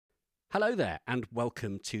Hello there, and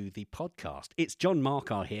welcome to the podcast. It's John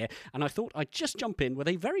Markar here, and I thought I'd just jump in with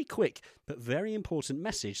a very quick but very important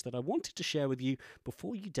message that I wanted to share with you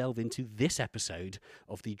before you delve into this episode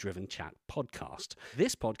of the Driven Chat podcast.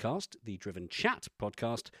 This podcast, the Driven Chat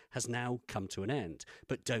podcast, has now come to an end.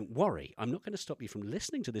 But don't worry, I'm not going to stop you from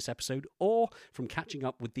listening to this episode or from catching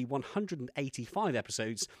up with the 185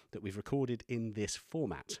 episodes that we've recorded in this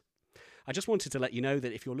format. I just wanted to let you know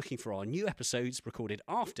that if you're looking for our new episodes recorded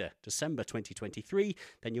after December 2023,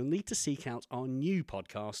 then you'll need to seek out our new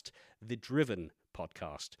podcast, The Driven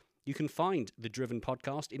Podcast. You can find The Driven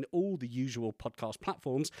Podcast in all the usual podcast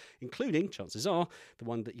platforms, including, chances are, the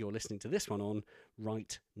one that you're listening to this one on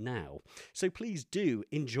right now. So please do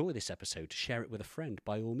enjoy this episode, share it with a friend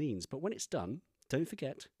by all means. But when it's done, don't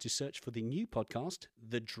forget to search for the new podcast,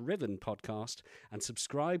 The Driven Podcast, and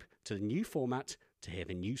subscribe to the new format to hear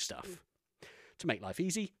the new stuff. To make life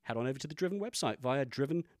easy, head on over to the Driven website via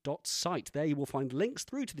driven.site. There you will find links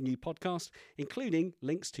through to the new podcast, including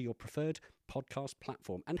links to your preferred podcast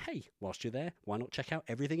platform. And hey, whilst you're there, why not check out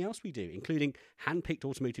everything else we do, including hand-picked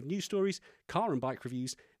automotive news stories, car and bike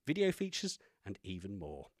reviews, video features, and even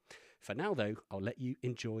more. For now, though, I'll let you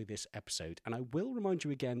enjoy this episode, and I will remind you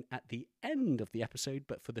again at the end of the episode,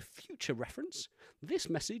 but for the future reference, this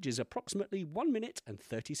message is approximately 1 minute and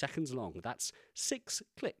 30 seconds long. That's 6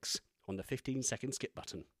 clicks on the 15-second skip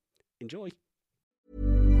button. Enjoy.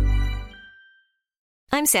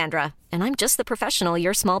 I'm Sandra, and I'm just the professional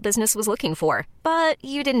your small business was looking for. But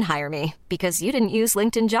you didn't hire me because you didn't use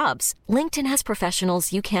LinkedIn Jobs. LinkedIn has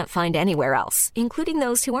professionals you can't find anywhere else, including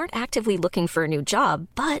those who aren't actively looking for a new job,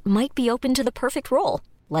 but might be open to the perfect role,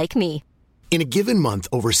 like me. In a given month,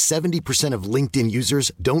 over 70% of LinkedIn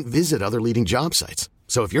users don't visit other leading job sites.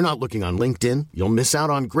 So if you're not looking on LinkedIn, you'll miss out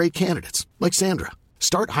on great candidates like Sandra.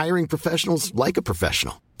 Start hiring professionals like a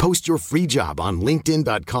professional. Post your free job on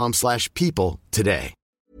linkedin.com/people today.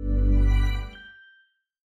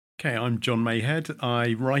 Okay, I'm John Mayhead.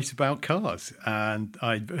 I write about cars, and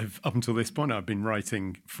up until this point, I've been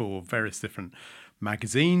writing for various different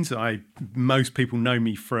magazines. Most people know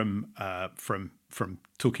me from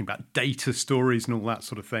talking about data stories and all that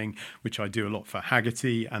sort of thing, which I do a lot for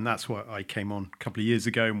Haggerty, and that's why I came on a couple of years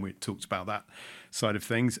ago, and we talked about that side of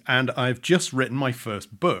things. And I've just written my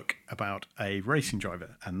first book about a racing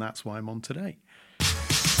driver, and that's why I'm on today.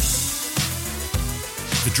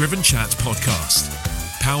 The Driven Chat podcast,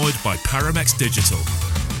 powered by Paramex Digital.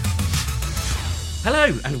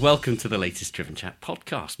 Hello, and welcome to the latest Driven Chat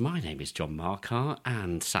podcast. My name is John Markar,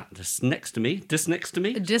 and sat just next to me Hello,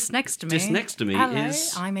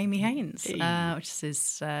 is... I'm Amy Haynes, Hey. which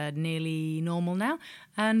is nearly normal now.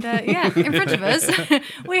 And in front of us,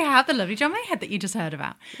 we have the lovely John Mayhead that you just heard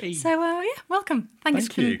about. Hey. So, welcome. Thanks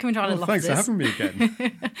Thank you. for coming to our little Thanks for offices. having me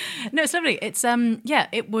again. No, it's lovely. It's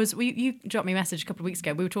it was. You dropped me a message a couple of weeks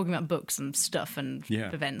ago. We were talking about books and stuff and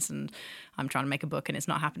events, and I'm trying to make a book and it's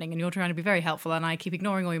not happening. And you're trying to be very helpful, and I keep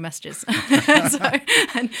ignoring all your messages.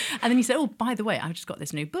 And then you said, "Oh, by the way, I've just got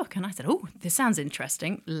this new book," and I said, "Oh, this sounds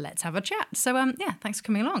interesting. Let's have a chat." So thanks for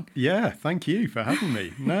coming along. Yeah, thank you for having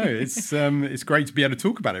me. No, it's great to be able to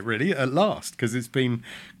talk about it really at last, because it's been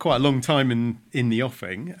quite a long time in the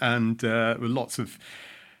offing, and lots of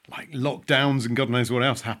like lockdowns and God knows what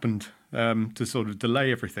else happened to sort of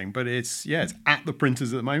delay everything. But it's at the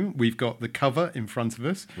printers at the moment. We've got the cover in front of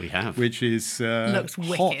us. We have. Which is Looks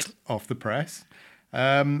wicked. hot off the press.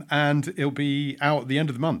 And it'll be out at the end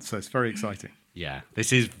of the month, so it's very exciting. Yeah,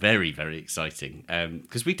 this is very, very exciting,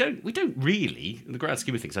 because we don't really, in the grand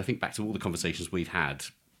scheme of things, I think back to all the conversations we've had,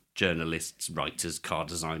 journalists, writers, car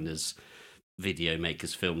designers, video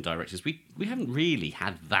makers, film directors, we haven't really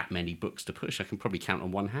had that many books to push. I can probably count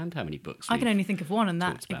on one hand how many books I can only think of one, and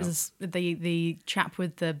that talked about. it was the chap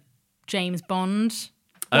with the James Bond.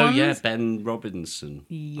 Oh, ones. yeah, Ben Robinson,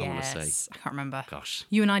 I want to say. Yes, I can't remember. Gosh.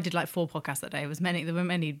 You and I did like 4 podcasts that day. There were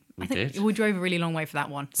many. We I think did. we drove a really long way for that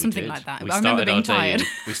one. Something did. like that. We I remember being tired.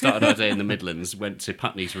 We started our day in the Midlands, went to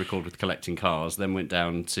Putney to record with Collecting Cars, then went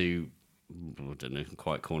down to, I don't know,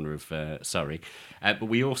 quite corner of Surrey. But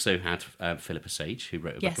we also had Philippa Sage, who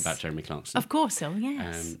wrote a book Yes. about Jeremy Clarkson. Of course, so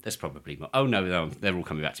yes. There's probably more. Oh, no, they're all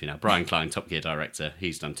coming back to me now. Brian Klein, Top Gear director,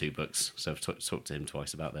 he's done 2 books, so I've talked to him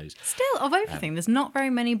twice about those. Still, of everything, there's not very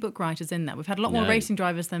many book writers in there. We've had a lot more No. racing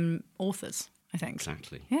drivers than authors. I think.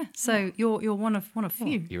 Exactly. Yeah. So you're one of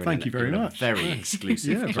few. Thank you very much. Very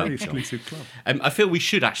exclusive. Yeah, club, very John. exclusive club. I feel we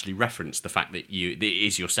should actually reference the fact that it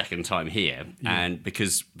is your second time here, and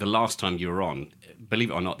because the last time you were on, believe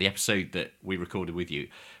it or not, the episode that we recorded with you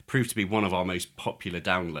proved to be one of our most popular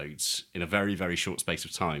downloads in a very, very short space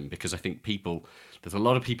of time, because I think there's a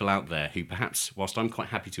lot of people out there who perhaps, whilst I'm quite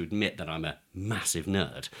happy to admit that I'm a massive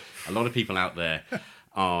nerd, a lot of people out there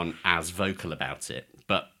aren't as vocal about it,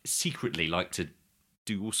 but secretly like to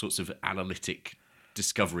do all sorts of analytic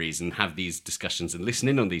discoveries and have these discussions and listen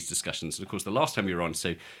in on these discussions. And of course, the last time you were on,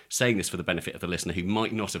 so saying this for the benefit of the listener who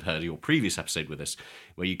might not have heard your previous episode with us,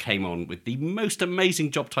 where you came on with the most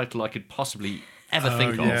amazing job title I could possibly ever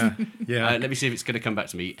think of. Yeah. Let me see if it's going to come back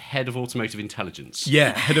to me. Head of Automotive Intelligence.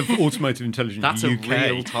 Yeah, Head of Automotive Intelligence. That's UK.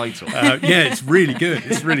 a real title. Yeah, it's really good.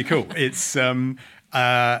 It's really cool. It's so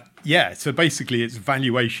basically it's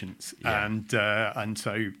valuations, and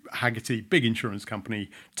so Haggerty, big insurance company,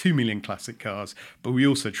 2 million classic cars, but we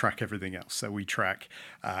also track everything else. So we track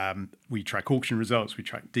auction results, we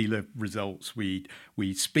track dealer results, we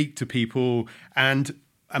speak to people, and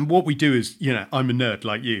what we do is, I'm a nerd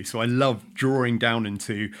like you, so I love drawing down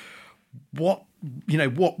into what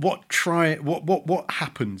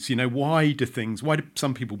happens? Why do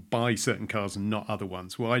some people buy certain cars and not other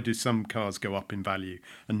ones? Why do some cars go up in value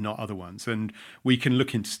and not other ones? And we can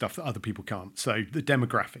look into stuff that other people can't. So the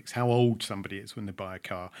demographics, how old somebody is when they buy a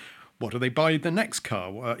car, what do they buy the next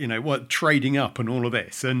car? What trading up and all of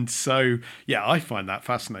this. And so, I find that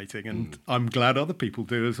fascinating, and I'm glad other people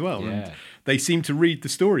do as well. Yeah. And they seem to read the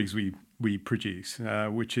stories we produce,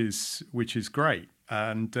 which is great.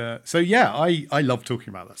 And I love talking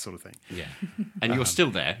about that sort of thing. Yeah. And you're still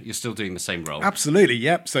there. You're still doing the same role. Absolutely,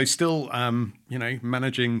 yep. So still,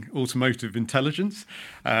 managing automotive intelligence,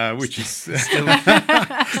 which is still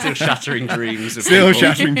shattering dreams. Of still people.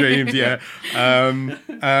 shattering dreams, yeah.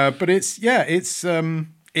 But it's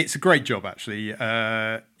a great job actually.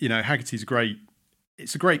 Haggerty's great.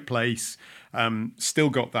 It's a great place. Still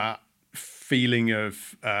got that feeling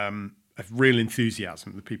of real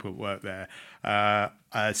enthusiasm, the people that work there.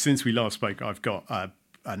 Since we last spoke, I've got a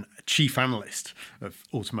chief analyst of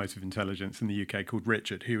automotive intelligence in the UK called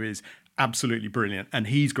Richard, who is absolutely brilliant, and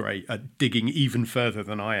he's great at digging even further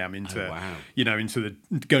than I am into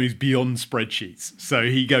goes beyond spreadsheets. So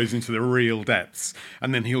he goes into the real depths,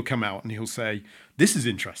 and then he'll come out and he'll say, "This is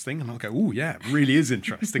interesting," and I'll go, "Oh yeah, it really is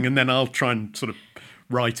interesting," and then I'll try and sort of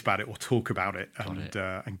write about it or talk about it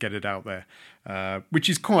and get it out there, which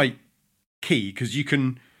is quite key, because you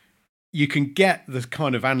can get the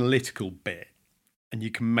kind of analytical bit, and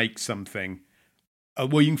you can make something. You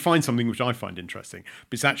can find something which I find interesting,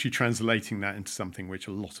 but it's actually translating that into something which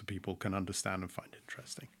a lot of people can understand and find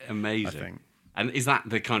interesting. Amazing. I think. And is that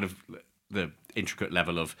the kind of the intricate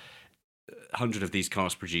level of 100 of these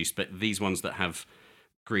cars produced, but these ones that have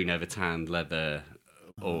green over tan leather,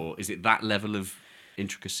 or is it that level of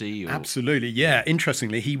intricacy? Or? Absolutely, yeah.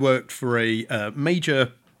 Interestingly, he worked for a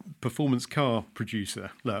major performance car producer,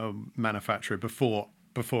 manufacturer before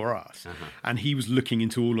us, and he was looking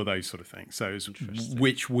into all of those sort of things. So it was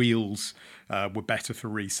which wheels were better for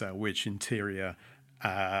resale, which interior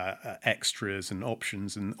extras and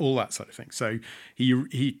options and all that sort of thing. So he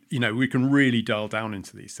we can really dial down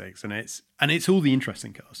into these things, and it's all the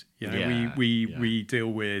interesting cars. We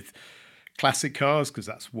deal with classic cars because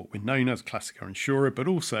that's what we're known as, classic car insurer, but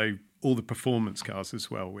also all the performance cars as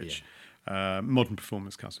well, which modern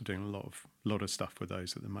performance cars are doing a lot of stuff with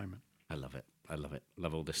those at the moment. I love it.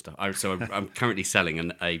 Love all this stuff. I'm currently selling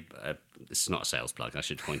this is not a sales plug, I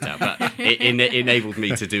should point out, but it enabled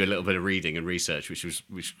me to do a little bit of reading and research, which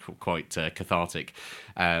was quite cathartic.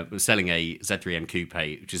 I was selling a Z3M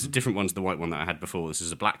Coupe, which is a different one to the white one that I had before. This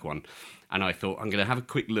is a black one. And I thought, I'm going to have a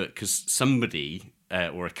quick look, because somebody,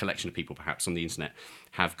 or a collection of people perhaps on the internet,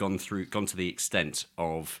 have gone to the extent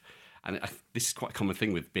of... And this is quite a common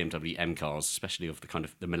thing with BMW M cars, especially of the kind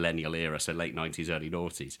of the millennial era, so late 90s, early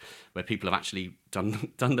noughties, where people have actually done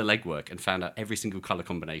the legwork and found out every single colour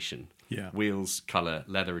combination, wheels, colour,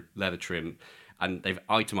 leather trim, and they've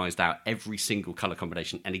itemised out every single colour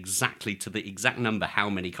combination and exactly to the exact number how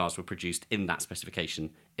many cars were produced in that specification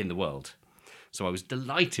in the world. So I was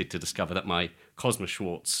delighted to discover that my Cosmo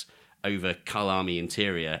Schwarz over Carl Army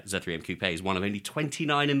interior Z3M Coupe is one of only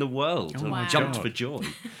 29 in the world. Oh, wow. I jumped for joy.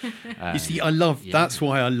 You see, that's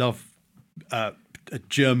why I love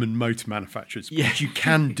German motor manufacturers, because you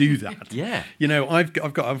can do that. Yeah. I've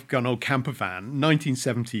got an old camper van,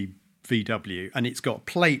 1970 VW, and it's got a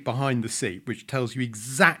plate behind the seat which tells you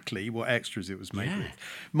exactly what extras it was made with.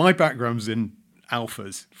 My background's in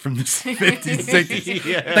Alphas from the 50s,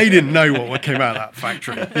 60s. They didn't know what came out of that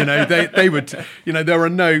factory. They would, there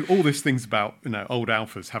are all these things about, old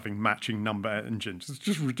Alphas having matching number engines. It's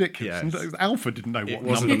just ridiculous. Yes. And Alpha didn't know what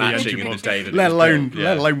wasn't number the matching engine in was, the day that let it was alone,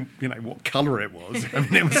 built, what colour it was. I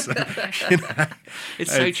mean, it was,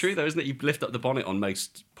 It's so true, though, isn't it? You lift up the bonnet on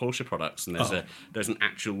most Porsche products, and there's an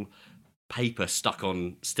actual paper stuck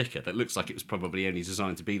on sticker that looks like it was probably only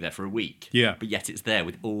designed to be there for a week. Yeah. But yet it's there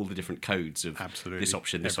with all the different codes of Absolutely. this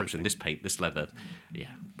option, this Everything. option, this paint, this leather. Yeah,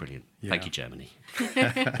 brilliant. Yeah. Thank you, Germany.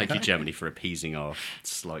 Thank you, Germany, for appeasing our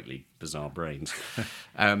slightly bizarre brains.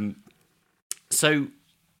 Let's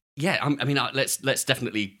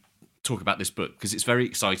definitely talk about this book, because it's very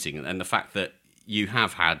exciting, and the fact that you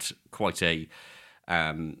have had quite a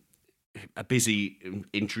busy,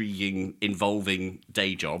 intriguing, involving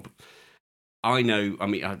day job.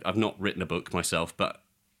 I've not written a book myself, but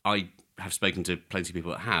I have spoken to plenty of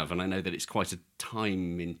people that have, and I know that it's quite a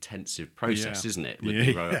time-intensive process, isn't it?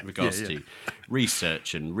 With regards to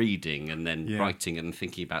research and reading, and then writing and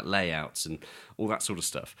thinking about layouts and all that sort of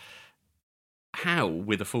stuff. How,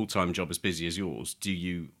 with a full-time job as busy as yours, do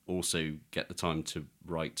you also get the time to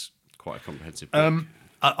write quite a comprehensive book?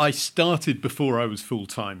 I started before I was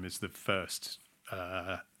full-time as the first.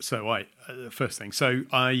 First thing. So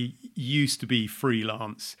I used to be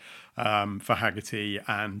freelance for Haggerty,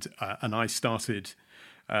 and I started.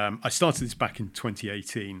 I started this back in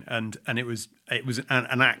 2018, and it was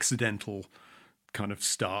an accidental kind of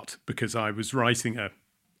start, because I was writing a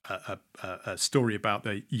story about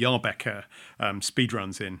the Jaarbeker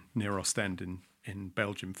speedruns near Ostend in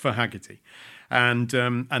Belgium for Haggerty, and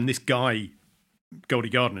this guy, Goldie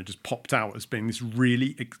Gardner, just popped out as being this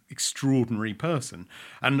really extraordinary person,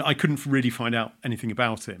 and I couldn't really find out anything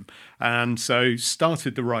about him, and so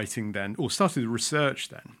started the writing then, or started the research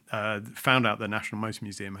then. Found out the National Motor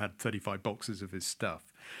Museum had 35 boxes of his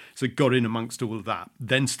stuff, so got in amongst all of that.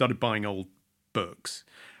 Then started buying old books,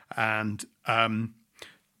 and then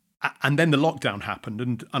the lockdown happened,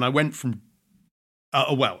 and I went from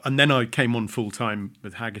and then I came on full time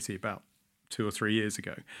with Haggerty about 2 or 3 years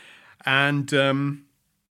ago. And then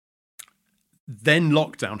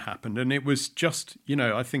lockdown happened, and it was just,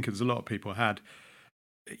 I think as a lot of people had,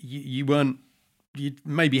 you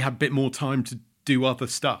maybe had a bit more time to do other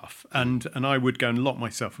stuff. And I would go and lock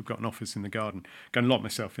myself. I've got an office in the garden. Go and lock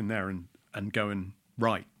myself in there and go and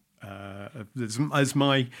write. As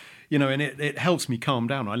my, and it helps me calm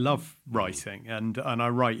down. I love writing, and I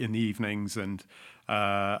write in the evenings, and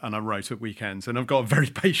I write at weekends. And I've got a very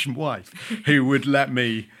patient wife who would let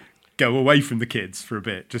me go away from the kids for a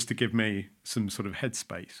bit, just to give me some sort of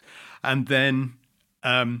headspace. And then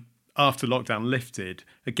after lockdown lifted,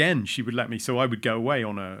 again, she would let me. So I would go away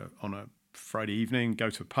on a Friday evening, go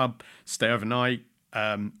to a pub, stay overnight,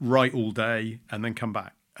 write all day, and then come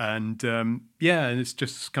back. And and it's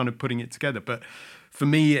just kind of putting it together. But for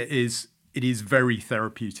me, it is very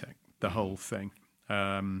therapeutic, the whole thing.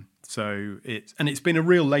 So it's been a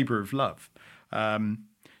real labour of love.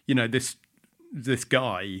 This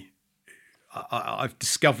guy, I've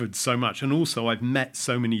discovered so much, and also I've met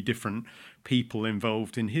so many different people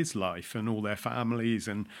involved in his life and all their families,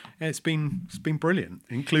 and it's been brilliant,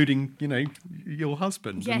 including your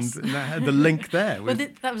husband. Yes. And the link there. Well,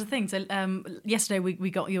 that was the thing. So yesterday we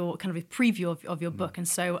got your kind of a preview of your book, and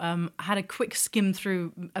so I had a quick skim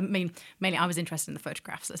through. I mean, mainly I was interested in the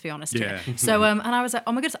photographs. Let's be honest. Yeah. Here. So and I was like,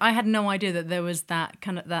 oh my goodness, I had no idea that there was that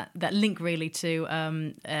kind of that link really to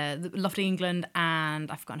Lofty England, and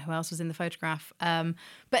I've forgotten who else was in the photograph.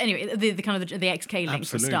 But anyway, the kind of the XK link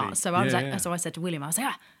for start. So I was so I said to William, I was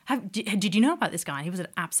like, did you know about this guy? And he was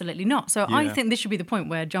like, absolutely not. So I think this should be the point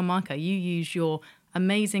where, John Marco, you use your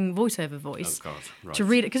amazing voiceover voice to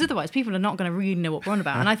read it, because otherwise people are not going to really know what we're on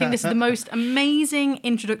about. And I think this is the most amazing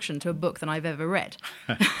introduction to a book that I've ever read.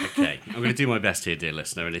 Okay, I'm going to do my best here, dear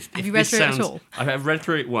listener. And Have you read through it at all? I've read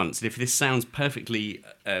through it once, and if this sounds perfectly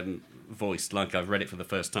voiced like I've read it for the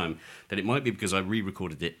first time, then it might be because I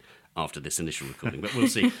re-recorded it after this initial recording, but we'll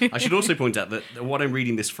see. I should also point out that what I'm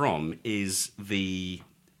reading this from is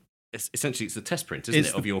essentially it's the test print, isn't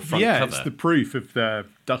it, of your front cover? Yeah, it's the proof of the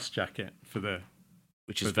dust jacket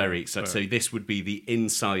which is very exciting. So this would be the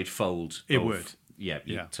inside fold. It would. Yeah,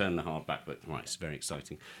 you turn the hardback, but right, it's very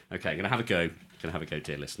exciting. Okay, I'm going to have a go,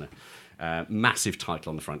 dear listener. Massive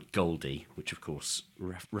title on the front, Goldie, which of course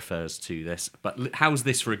refers to this. But how's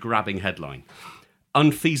this for a grabbing headline?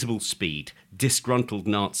 Unfeasible speed, disgruntled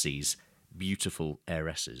Nazis, beautiful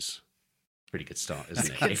heiresses. Pretty good start,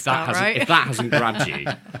 isn't it? If that hasn't grabbed you,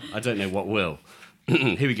 I don't know what will.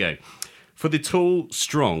 Here we go. For the tall,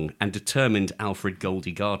 strong, and determined Alfred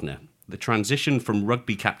Goldie Gardner, the transition from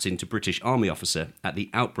rugby captain to British Army officer at the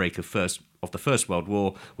outbreak of the First World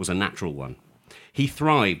War was a natural one. He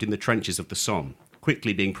thrived in the trenches of the Somme,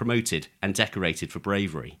 quickly being promoted and decorated for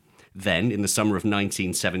bravery. Then, in the summer of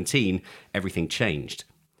 1917, everything changed.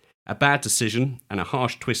 A bad decision and a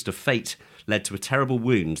harsh twist of fate led to a terrible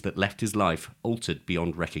wound that left his life altered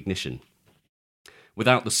beyond recognition.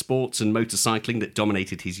 Without the sports and motorcycling that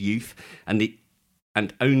dominated his youth,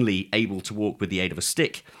 and only able to walk with the aid of a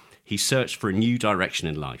stick, he searched for a new direction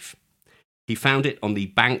in life. He found it on the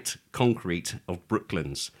banked concrete of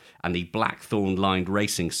Brooklands and the blackthorn-lined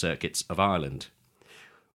racing circuits of Ireland.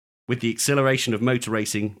 With the exhilaration of motor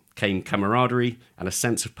racing came camaraderie and a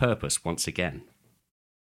sense of purpose once again.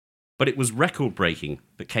 But it was record-breaking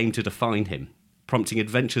that came to define him, prompting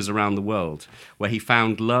adventures around the world, where he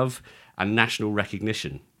found love and national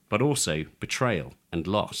recognition, but also betrayal and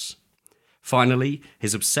loss. Finally,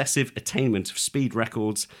 his obsessive attainment of speed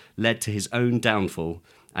records led to his own downfall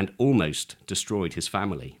and almost destroyed his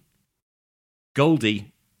family.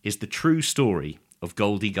 Goldie is the true story of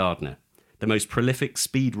Goldie Gardner, the most prolific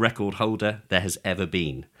speed record holder there has ever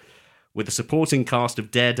been. With a supporting cast of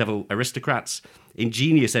daredevil aristocrats,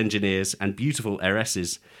 ingenious engineers, and beautiful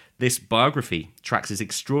heiresses, this biography tracks his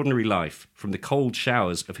extraordinary life from the cold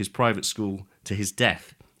showers of his private school to his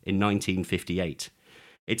death in 1958.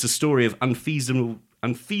 It's a story of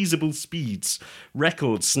unfeasible speeds,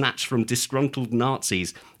 records snatched from disgruntled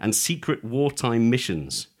Nazis, and secret wartime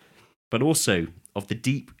missions, but also of the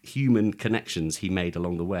deep human connections he made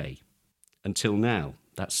along the way. Until now,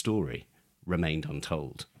 that story remained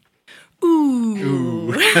untold.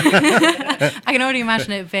 Ooh. I can already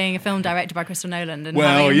imagine it being a film directed by Christopher Nolan. And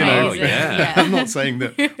I'm not saying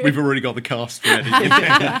that we've already got the cast ready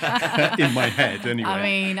in my head anyway. I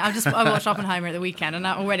mean, I watched Oppenheimer at the weekend, and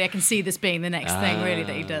already I can see this being the next thing really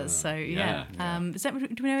that he does. So yeah. Do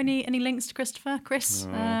we know any links to Christopher? Chris?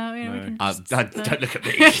 Don't look at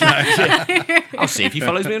me. I'll see if he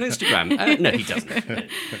follows me on Instagram. No, he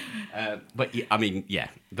doesn't. But I mean,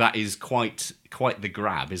 that is quite the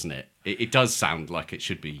grab, isn't it? It does sound like it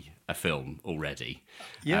should be a film already.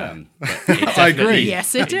 Yeah, I agree.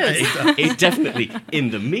 Yes, it does. It definitely, in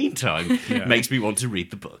the meantime, makes me want to read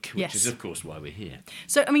the book, which is, of course, why we're here.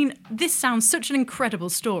 So, I mean, this sounds such an incredible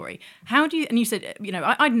story. How do you? And you said,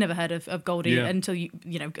 I'd never heard of Goldie until you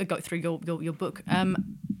got through your book.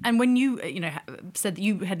 And when you said that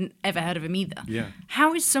you hadn't ever heard of him either. Yeah.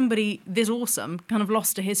 How is somebody this awesome kind of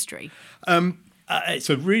lost to history? It's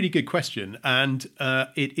a really good question, and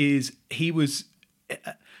he was.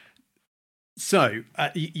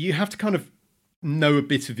 You have to kind of know a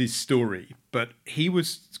bit of his story, but he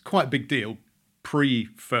was quite a big deal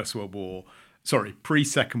pre-Second World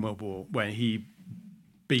War, where he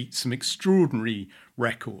beat some extraordinary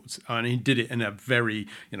records, and he did it in a very,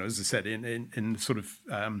 as I said, in sort of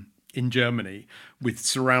in Germany,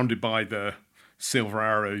 surrounded by the Silver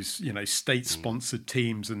Arrows, state-sponsored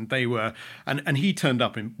teams, and they were, and he turned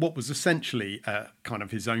up in what was essentially kind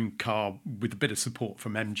of his own car with a bit of support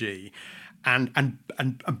from MG, and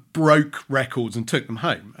broke records and took them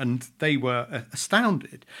home, and they were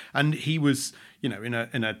astounded. And he was, in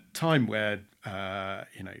a time where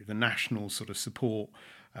the national sort of support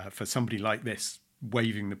for somebody like this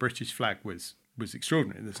waving the British flag was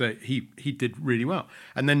extraordinary. So he did really well.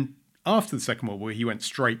 And then after the Second World War, he went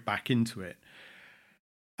straight back into it.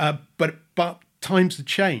 But times had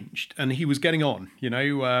changed, and he was getting on. He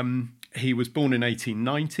was born in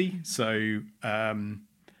 1890, so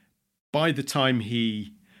by the time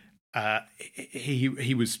he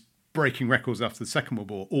was breaking records after the Second World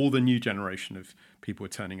War, all the new generation of people were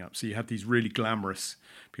turning up. So you had these really glamorous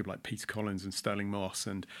people like Peter Collins and Sterling Moss,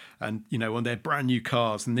 and on their brand new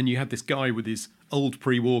cars, and then you had this guy with his old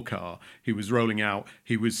pre-war car who was rolling out.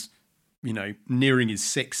 He was, nearing his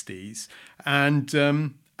 60s, and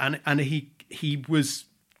he was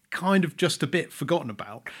kind of just a bit forgotten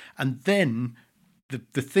about. And then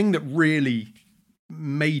the thing that really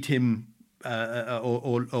made him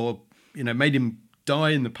made him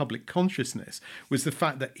die in the public consciousness was the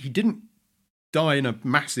fact that he didn't die in a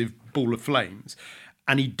massive ball of flames,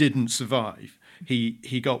 and he didn't survive.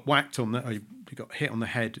 He got whacked he got hit on the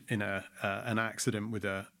head in an accident with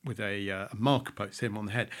a marker post, hit him on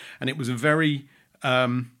the head, and it was a very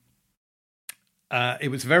kind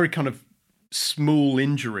of small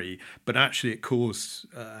injury, but actually it caused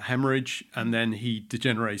hemorrhage, and then he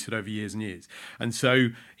degenerated over years and years. And so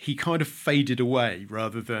he kind of faded away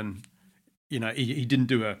rather than, he didn't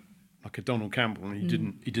do a Donald Campbell, and he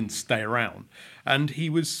didn't stay around, and he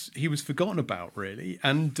was forgotten about, really.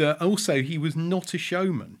 And also he was not a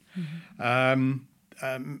showman.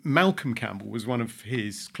 Malcolm Campbell was one of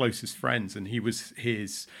his closest friends, and he was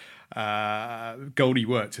his Goldie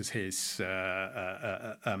worked as his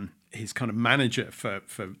kind of manager for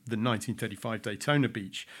the 1935 Daytona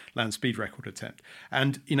Beach land speed record attempt.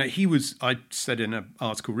 And he was, I said in an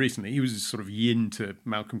article recently, he was sort of yin to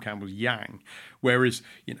Malcolm Campbell's yang, whereas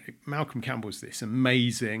Malcolm Campbell was this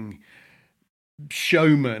amazing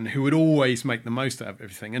showman who would always make the most out of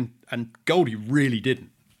everything, and Goldie really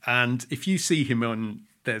didn't. And if you see him on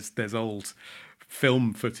there's old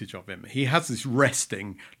film footage of him, he has this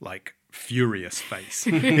resting, like, furious face.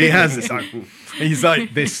 He has this, he's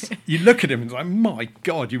like this, you look at him and it's like, my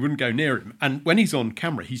God, you wouldn't go near him. And when he's on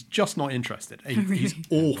camera, he's just not interested. He's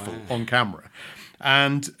awful on camera.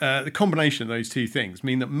 And the combination of those two things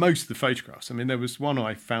mean that most of the photographs, I mean, there was one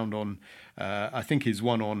I found on, I think is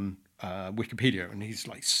one on Wikipedia, and he's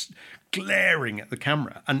like glaring at the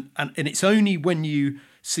camera. And it's only when you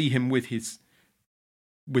see him with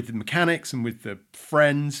the mechanics and with the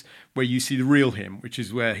friends where you see the real him, which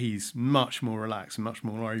is where he's much more relaxed and much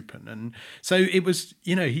more open. And so it was,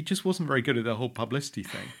 he just wasn't very good at the whole publicity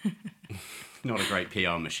thing. Not a great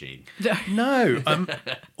PR machine. No.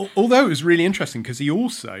 Although it was really interesting because he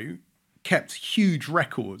also kept huge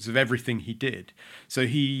records of everything he did. So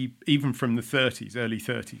he, even from the early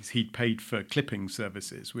 30s, he'd paid for clipping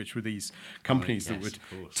services, which were these companies that would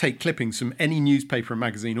take clippings from any newspaper and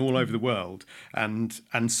magazine all over the world and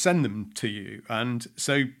send them to you. And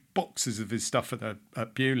so boxes of his stuff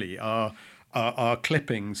at Bewley are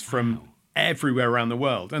clippings from everywhere around the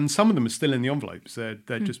world. And some of them are still in the envelopes.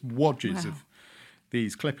 They're just wadges of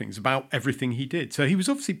these clippings about everything he did. So he was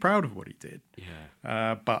obviously proud of what he did.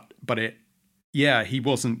 Yeah. He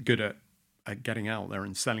wasn't good at getting out there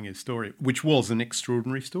and selling his story, which was an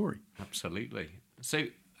extraordinary story. Absolutely. So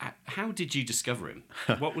how did you discover him?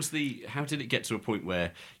 How did it get to a point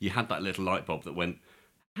where you had that little light bulb that went,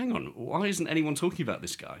 hang on, why isn't anyone talking about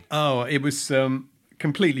this guy? Oh, it was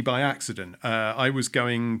completely by accident. I was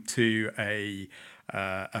going to a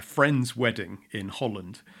friend's wedding in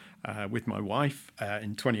Holland with my wife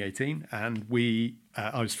in 2018, and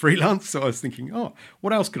I was freelance, so I was thinking,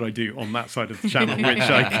 what else could I do on that side of the channel,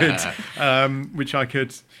 which I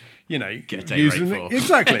could, get a use rate for.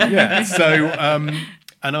 Exactly, yeah. So,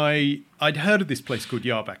 and I'd heard of this place called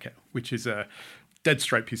Jarbeke, which is a dead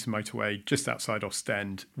straight piece of motorway just outside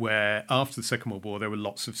Ostend, where after the Second World War there were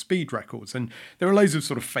lots of speed records, and there were loads of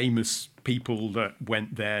sort of famous people that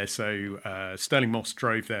went there. So Sterling Moss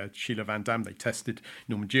drove there, Sheila Van Damme, they tested,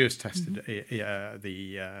 Norman Dewis tested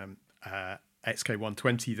the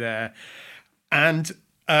XK120 there, and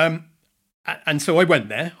so I went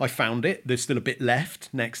there. I found it. There's still a bit left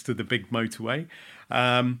next to the big motorway,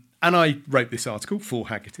 and I wrote this article for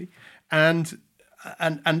Haggerty, and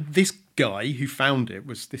this guy who found it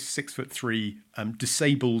was this 6'3"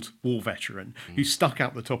 disabled war veteran who stuck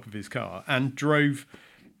out the top of his car and drove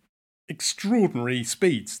extraordinary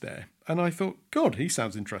speeds there. And I thought, God, he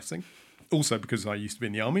sounds interesting. Also, because I used to be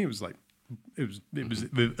in the army, it was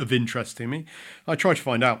of interest to me. I tried to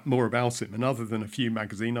find out more about him, and other than a few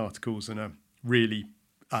magazine articles and a really,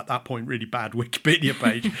 at that point, really bad Wikipedia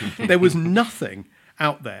page, there was nothing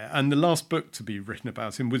out there. And the last book to be written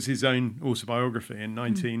about him was his own autobiography in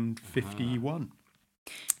 1951.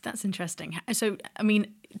 That's interesting. So, I mean,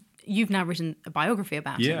 you've now written a biography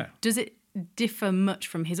about him. Does it differ much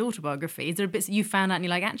from his autobiography? Is there a bit you found out and you're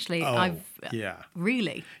like, actually,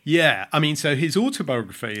 really? Yeah. I mean, so his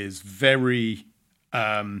autobiography is very,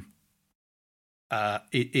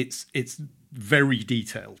 it's very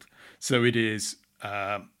detailed. So it is,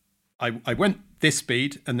 I went this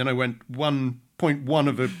speed and then I went 1.1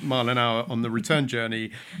 of a mile an hour on the return journey,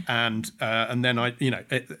 and then I,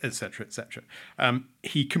 et cetera, et cetera.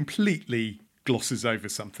 He completely glosses over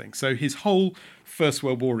something. So his whole First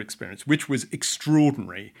World War experience, which was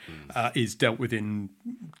extraordinary, is dealt with in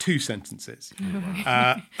 2 sentences.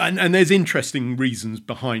 And there's interesting reasons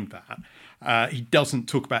behind that. He doesn't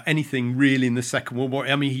talk about anything really in the Second World War.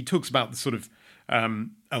 I mean, he talks about the sort of,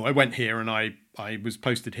 I went here and I was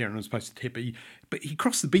posted here and I was posted here, but he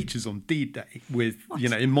crossed the beaches on D-Day with,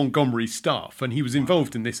 in Montgomery's staff, and he was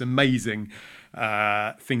involved in this amazing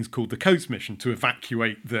things called the Coates Mission to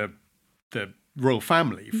evacuate the royal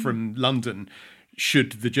family from London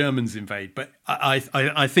should the Germans invade. But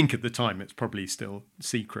I think at the time it's probably still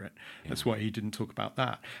secret. That's why he didn't talk about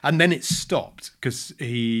that. And then it stopped because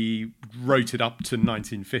he wrote it up to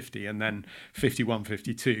 1950, and then 51,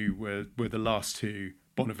 52 were the last 2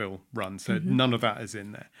 Bonneville runs. So none of that is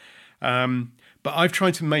in there. But I've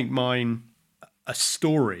tried to make mine a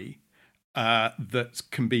story that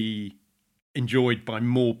can be enjoyed by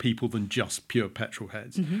more people than just pure petrol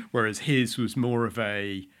heads, whereas his was more of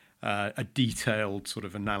a detailed sort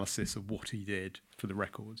of analysis of what he did for the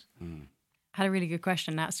records. I had a really good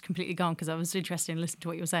question. Now it's completely gone because I was interested in listening to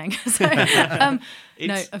what you were saying. So, no,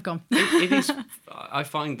 I've gone. It is. I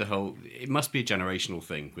find it must be a generational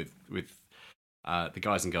thing with the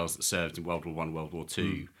guys and girls that served in World War I, World War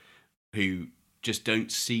II, who just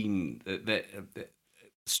don't seem that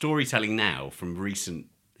storytelling now from recent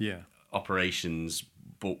operations,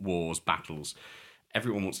 wars, battles.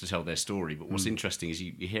 Everyone wants to tell their story, but what's interesting is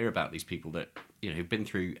you hear about these people that who've been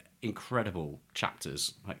through incredible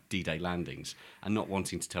chapters like D-Day landings and not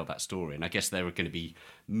wanting to tell that story. And I guess there are going to be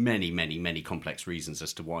many, many, many complex reasons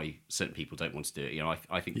as to why certain people don't want to do it.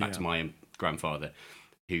 I think back to my own grandfather,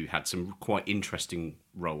 who had some quite interesting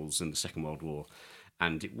roles in the Second World War.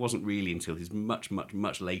 And it wasn't really until his much, much,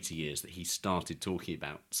 much later years that he started talking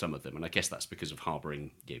about some of them. And I guess that's because of harbouring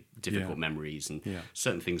difficult memories and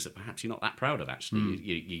certain things that perhaps you're not that proud of, actually.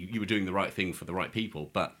 You were doing the right thing for the right people,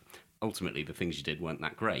 but ultimately the things you did weren't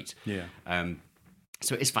that great.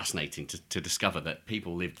 So it is fascinating to discover that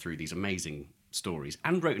people lived through these amazing stories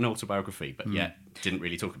and wrote an autobiography, but yet didn't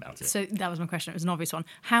really talk about it. So that was my question. It was an obvious one.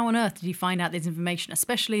 How on earth did he find out this information,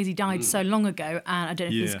 especially as he died so long ago? And I don't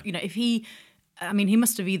know if he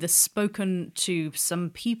must have either spoken to some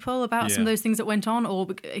people about some of those things that went on, or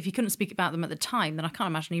if he couldn't speak about them at the time, then I can't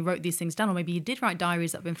imagine he wrote these things down, or maybe he did write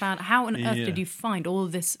diaries that have been found. How on earth did you find all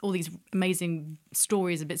these amazing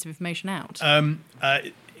stories and bits of information out?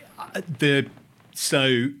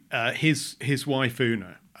 His wife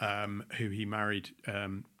Una, who he married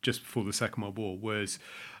just before the Second World War,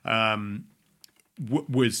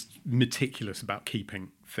 was meticulous about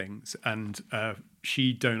keeping things, and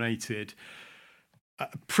she donated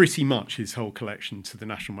pretty much his whole collection to the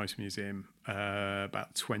National Motor Museum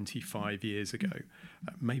about 25 years ago,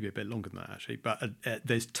 maybe a bit longer than that actually, but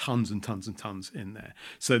there's tons and tons and tons in there.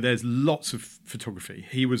 So there's lots of photography.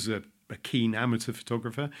 He was a keen amateur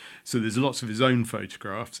photographer, so there's lots of his own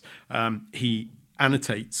photographs. He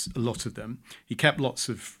annotates a lot of them. He kept lots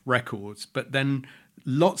of records, but then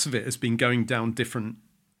lots of it has been going down different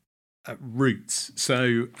routes.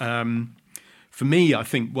 So for me, I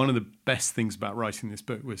think one of the best things about writing this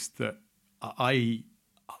book was that I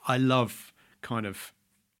love kind of,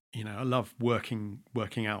 I love working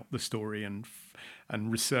out the story and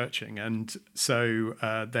researching. And so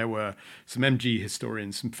there were some MG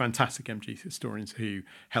historians, some fantastic MG historians who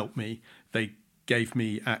helped me. They gave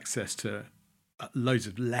me access to loads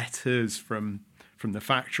of letters from the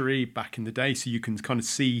factory back in the day, so you can kind of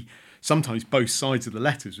see sometimes both sides of the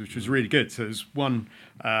letters, which was really good. So there's one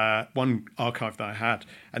archive that I had,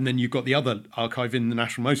 and then you've got the other archive in the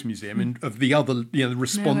National Motor Museum and of the other, the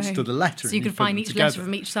response to the letter. So you could find each letter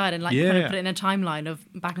from each side and kind of put it in a timeline of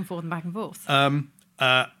back and forth and back and forth.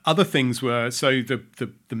 Other things were, so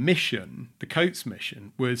the mission, the Coates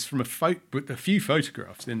mission, was from a few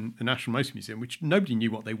photographs in the National Motor Museum, which nobody knew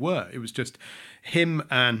what they were. It was just him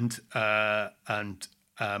and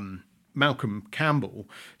Malcolm Campbell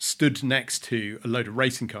stood next to a load of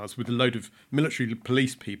racing cars with a load of military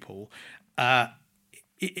police people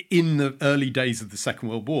in the early days of the Second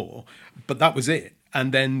World War, but that was it.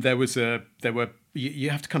 And then you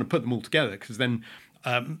have to kind of put them all together, because then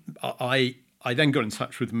I then got in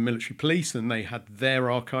touch with the military police, and they had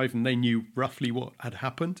their archive, and they knew roughly what had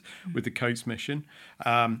happened with the Coates mission.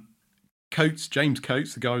 James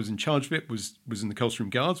Coates, the guy who was in charge of it, was in the Coldstream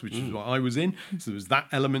Guards, which is what I was in. So there was that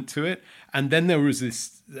element to it. And then there was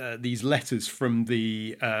these letters from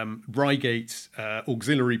the Reigate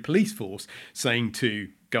Auxiliary Police Force saying to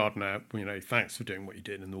Gardner, thanks for doing what you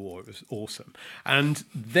did in the war. It was awesome. And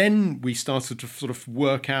then we started to sort of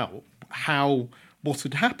work out what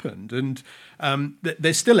had happened. And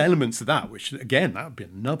there's still elements of that, which, again, that would be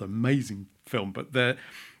another amazing film. But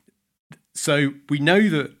so we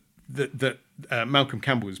know that Malcolm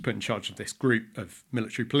Campbell was put in charge of this group of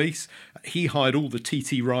military police. He hired all the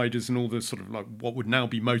TT riders and all the sort of like what would now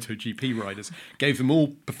be MotoGP riders, gave them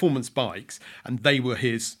all performance bikes, and they were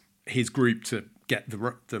his group to get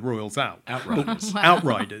the Royals out. Outriders.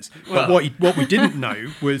 Outriders. But what we didn't know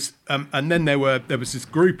was, and then there was this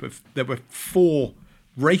group there were 4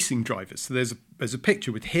 racing drivers. So there's a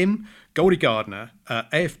picture with him, Goldie Gardner,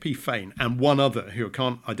 AFP Fane, and one other who I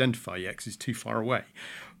can't identify yet because he's too far away,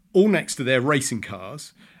 all next to their racing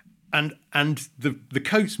cars. And the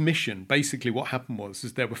Coates mission, basically what happened was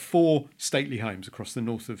there were 4 stately homes across the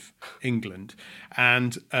north of England,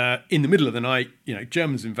 and in the middle of the night,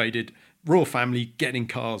 Germans invaded, royal family get in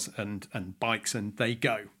cars and bikes, and they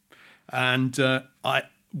go. And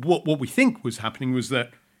what we think was happening was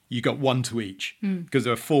that you got one to each, because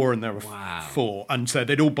there were 4 and there were Wow. 4. And so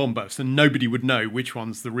they'd all bomb burst and nobody would know which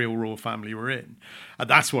ones the real royal family were in. And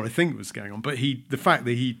that's what I think was going on. But the fact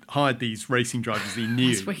that he hired these racing drivers he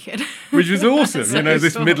knew, That's wicked. which was awesome,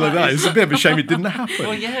 this middle of that. It's a bit of a shame it didn't happen.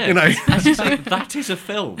 Well, yeah. As you say, that is a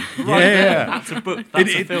film. Right Yeah. That's a book.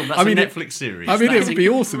 That's a film. That's a Netflix series. I mean, That's it would be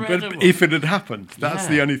awesome, incredible. but if it had happened, that's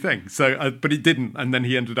the Yeah. only thing. So, but it didn't. And then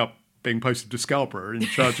he ended up being posted to Scarborough in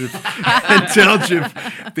charge of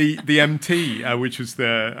the MT, which was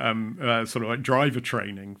the sort of like driver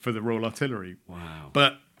training for the Royal Artillery. Wow.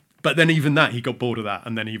 But then even that, he got bored of that,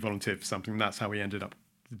 and then he volunteered for something. That's how he ended up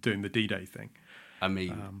doing the D-Day thing. I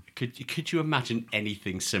mean, could you imagine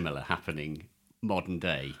anything similar happening modern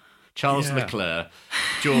day? Charles Leclerc,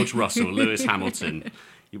 George Russell, Lewis Hamilton.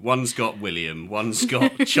 One's got William, one's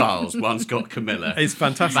got Charles, one's got Camilla. It's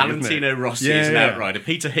fantastic. Valentino isn't it? Rossi is an outrider.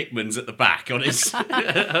 Peter Hickman's at the back on his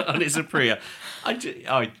on his Aprilia.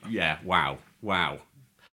 Wow.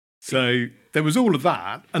 So there was all of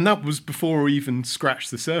that, and that was before we even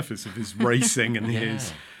scratched the surface of his racing and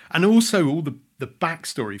and also all the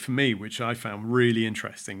backstory for me, which I found really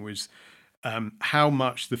interesting, was how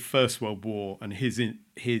much the First World War and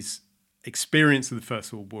his experience of the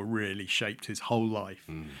First World War really shaped his whole life,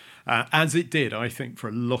 as it did, I think, for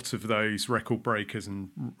a lot of those record breakers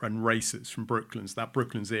and racers from that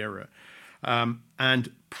Brooklands era,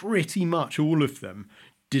 and pretty much all of them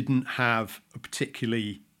didn't have a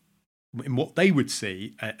particularly, in what they would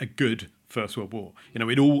see, a good First World War.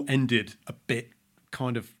 It all ended a bit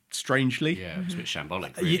kind of strangely. Yeah, it was a bit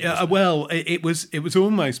shambolic. Really, Yeah, well, it was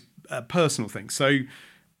almost a personal thing. So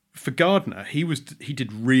for Gardner, he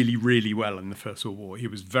did really, really well in the First World War. He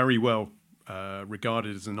was very well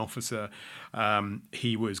regarded as an officer.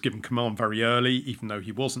 He was given command very early, even though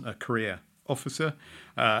he wasn't a career officer.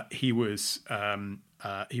 He was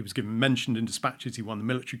mentioned in dispatches. He won the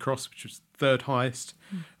Military Cross, which was the 3rd highest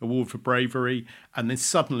award for bravery. And then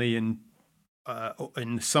suddenly in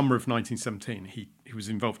the summer of 1917, he was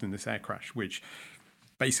involved in this air crash, which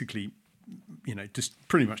basically, just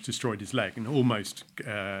pretty much destroyed his leg, and almost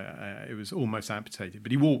it was almost amputated.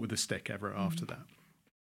 But he walked with a stick ever after that,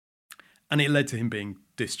 and it led to him being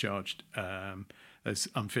discharged as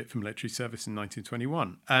unfit for military service in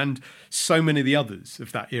 1921. And so many of the others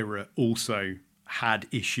of that era also had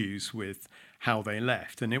issues with how they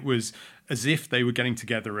left, and it was as if they were getting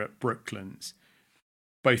together at Brooklands,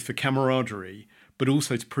 both for camaraderie, but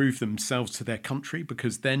also to prove themselves to their country,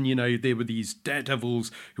 because then, there were these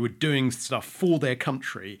daredevils who were doing stuff for their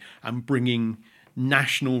country and bringing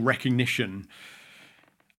national recognition.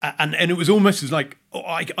 And it was almost as like,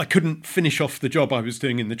 I couldn't finish off the job I was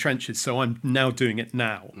doing in the trenches, so I'm now doing it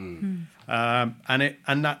now. That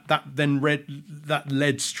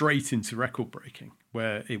led straight into record breaking,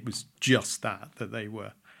 where it was just that they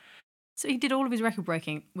were. So he did all of his record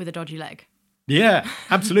breaking with a dodgy leg. Yeah,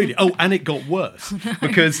 absolutely. Oh, and it got worse,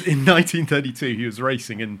 because in 1932 he was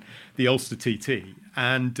racing in the Ulster TT,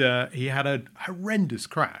 and he had a horrendous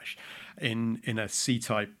crash in a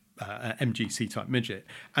C-type, MG C-type midget,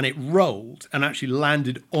 and it rolled and actually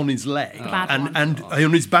landed on his leg and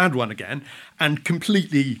on his bad one again, and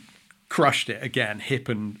completely crushed it again, hip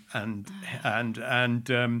and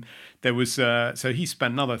there was so he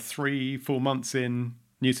spent another 3-4 months in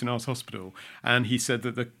Newton Arts Hospital, and he said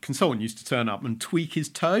that the consultant used to turn up and tweak his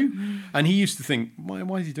toe, and he used to think,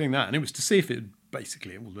 why is he doing that? And it was to see if it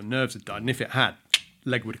basically all the nerves had died, and if it had,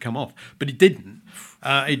 leg would have come off, but it didn't.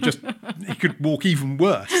 He could walk even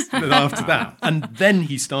worse after that, and then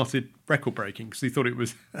he started record breaking because he thought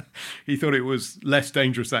it was less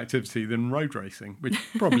dangerous activity than road racing, which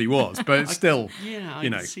probably was, but it's still,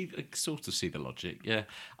 I sort of see the logic. Yeah,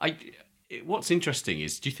 what's interesting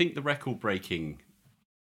is, do you think the record breaking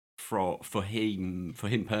for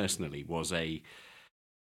him personally was a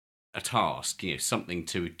task, something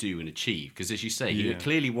to do and achieve? Because as you say, he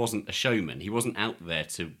clearly wasn't a showman. He wasn't out there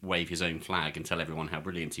to wave his own flag and tell everyone how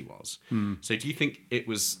brilliant he was. So do you think it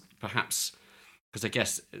was perhaps, because I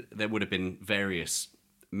guess there would have been various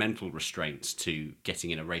mental restraints to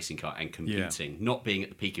getting in a racing car and competing, not being at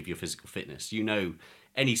the peak of your physical fitness.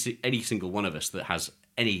 Any single one of us that has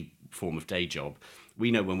any form of day job, we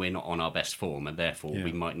know when we're not on our best form, and therefore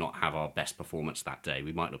we might not have our best performance that day.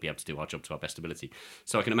 We might not be able to do our job to our best ability.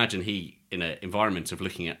 So I can imagine he, in an environment of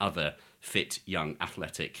looking at other fit, young,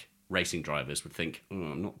 athletic racing drivers, would think,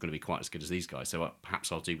 I'm not going to be quite as good as these guys, so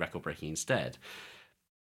perhaps I'll do record breaking instead.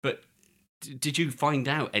 But did you find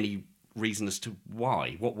out any reason as to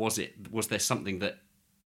why? What was it? Was there something that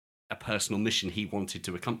a personal mission he wanted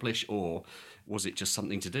to accomplish, or was it just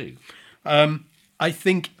something to do? I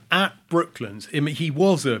think at Brooklands, he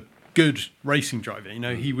was a good racing driver.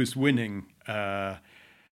 He was winning at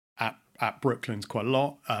Brooklands quite a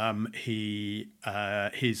lot. His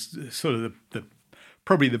sort of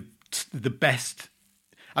probably the best.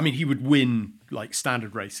 I mean, he would win like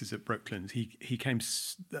standard races at Brooklands. He came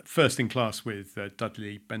first in class with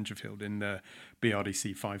Dudley Benjafield in the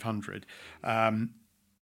BRDC 500.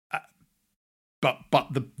 But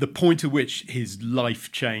the point at which his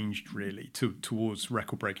life changed really towards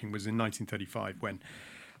record breaking was in 1935 when,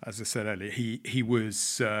 as I said earlier, he was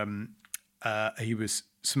Sir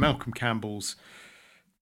Malcolm Campbell's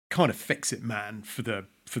kind of fix-it man for the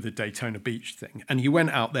Daytona Beach thing, and he went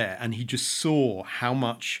out there and he just saw how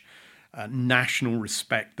much national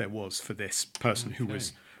respect there was for this person who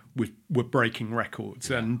were breaking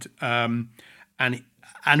records, and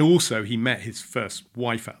also he met his first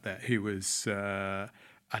wife out there, who was an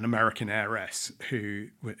American heiress who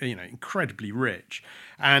were incredibly rich,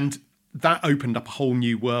 and that opened up a whole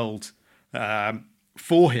new world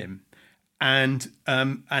for him, and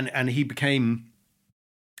he became.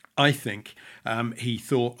 I think he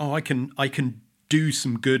thought, I can do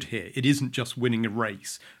some good here. It isn't just winning a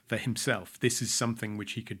race for himself. This is something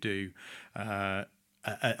which he could do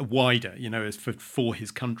wider, as for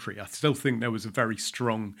his country. I still think there was a very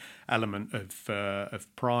strong element of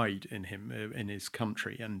pride in him, in his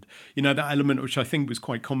country, and that element which I think was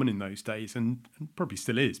quite common in those days, and probably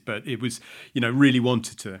still is. But it was, really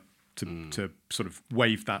wanted to sort of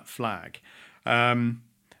wave that flag.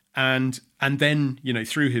 And then,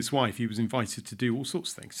 through his wife, he was invited to do all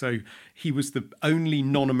sorts of things. So he was the only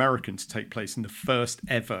non-American to take place in the first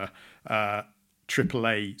ever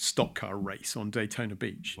AAA stock car race on Daytona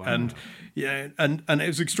Beach. Wow. And it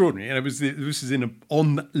was extraordinary. And this is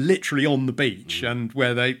literally on the beach, and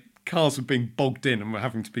where cars were being bogged in and were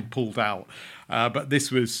having to be pulled out. But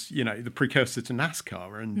this was, the precursor to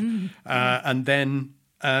NASCAR, and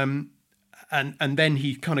then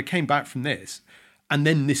he kind of came back from this. And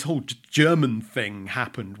then this whole German thing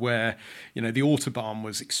happened where, the Autobahn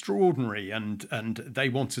was extraordinary and they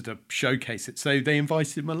wanted to showcase it. So they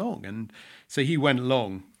invited him along. And so he went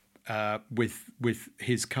along with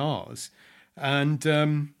his cars and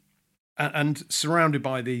surrounded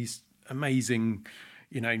by these amazing,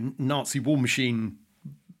 Nazi war machine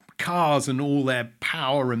cars and all their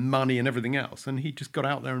power and money and everything else. And he just got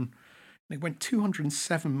out there and they went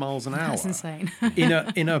 207 miles an hour. That's insane.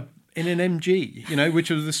 in an MG, which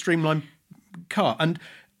was a streamlined car. And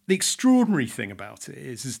the extraordinary thing about it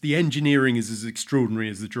is the engineering is as extraordinary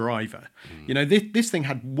as the driver. This thing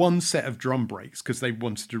had one set of drum brakes because they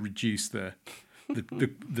wanted to reduce the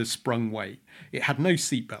sprung weight. It had no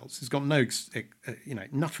seatbelts. It's got no,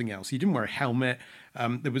 nothing else. He didn't wear a helmet.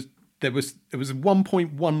 There was a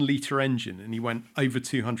 1.1 litre engine, and he went over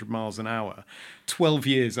 200 miles an hour. 12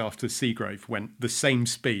 years after Seagrove went the same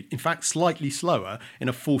speed, in fact, slightly slower in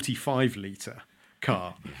a 45 litre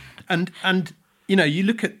car. And you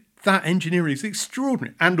look at that engineering, it's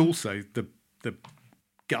extraordinary, and also the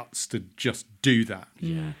guts to just do that.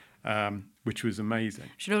 Yeah. Which was amazing.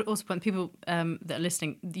 Should also point people that are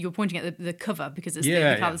listening, you're pointing at the cover because it's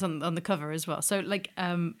the car that's on the cover as well. So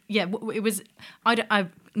it was. I've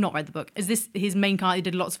not read the book. Is this his main car? He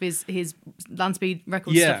did lots of his land speed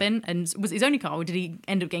record stuff in, and was it his only car, or did he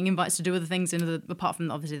end up getting invited to do other things apart from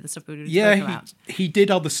obviously the stuff we were talking about? He did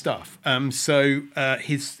other stuff. When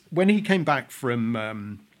he came back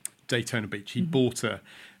from Daytona Beach, he bought an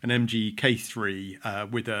MG K3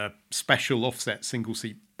 with a special offset single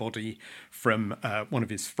seat body from one of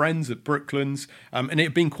his friends at Brooklands, and it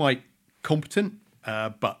had been quite competent,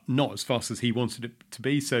 but not as fast as he wanted it to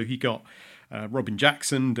be. So he got Robin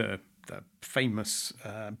Jackson, the famous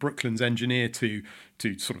Brooklands engineer, to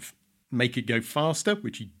sort of make it go faster,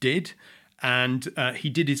 which he did, and he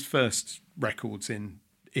did his first records in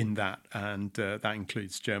that, and that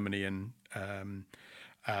includes Germany and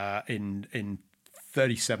in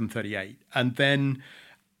 37, 38, and then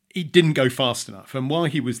he didn't go fast enough. And while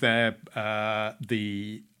he was there,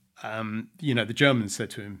 the Germans said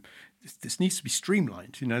to him, "This needs to be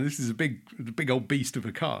streamlined. This is a big old beast of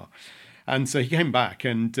a car." And so he came back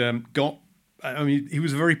and he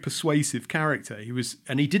was a very persuasive character.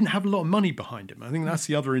 And he didn't have a lot of money behind him. I think that's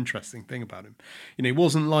the other interesting thing about him. He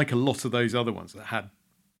wasn't like a lot of those other ones that had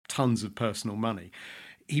tons of personal money.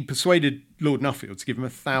 He persuaded Lord Nuffield to give him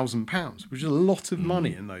 £1,000, which is a lot of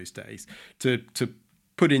money in those days, to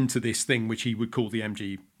put into this thing which he would call the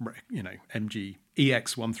MG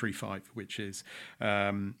EX135, which is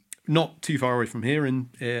not too far away from here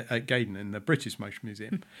at Gardner in the British Motor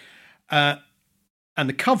Museum. And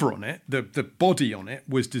the cover on it, the body on it,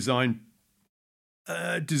 was designed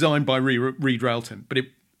by Reed Railton, but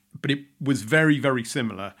it was very, very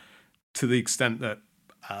similar to the extent that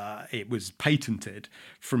it was patented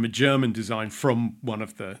from a German design from one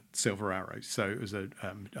of the Silver Arrows. So it was a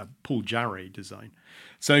Paul Jarre design.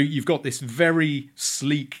 So you've got this very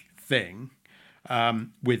sleek thing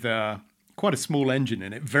with quite a small engine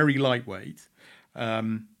in it, very lightweight,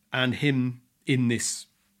 and him in this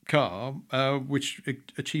car, which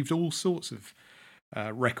achieved all sorts of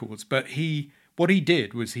records. But what he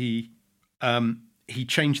did was he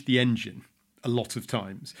changed the engine a lot of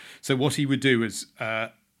times. So what he would do is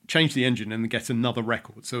change the engine and get another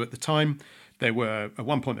record. So at the time, at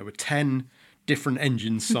one point there were 10 different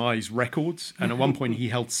engine size records, and at one point he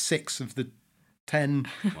held 6 of the 10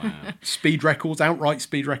 speed records, outright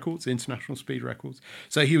speed records, international speed records.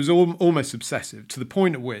 So he was almost obsessive, to the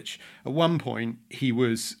point at which at one point he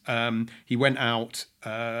went out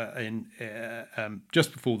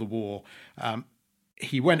just before the war.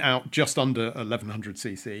 He went out just under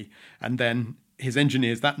 1100cc, and then his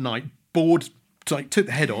engineers that night took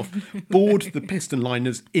the head off, bored the piston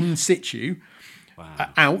liners in situ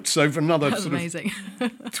out, so for another That's sort amazing.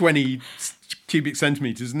 of 20 cubic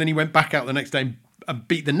centimetres, and then he went back out the next day and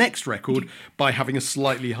beat the next record by having a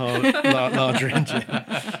slightly larger engine.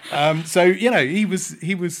 So he was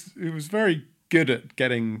very good at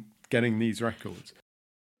getting these records.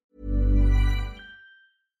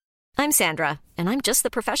 I'm Sandra, and I'm just the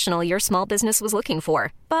professional your small business was looking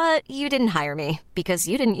for. But you didn't hire me because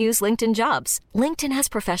you didn't use LinkedIn Jobs. LinkedIn has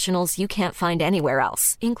professionals you can't find anywhere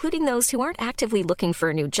else, including those who aren't actively looking for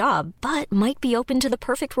a new job, but might be open to the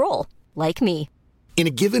perfect role, like me. In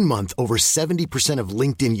a given month, over 70% of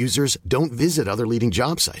LinkedIn users don't visit other leading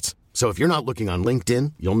job sites. So if you're not looking on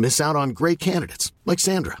LinkedIn, you'll miss out on great candidates like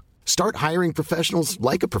Sandra. Start hiring professionals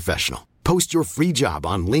like a professional. Post your free job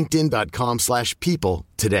on linkedin.com/people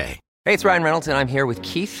today. Hey, it's Ryan Reynolds, and I'm here with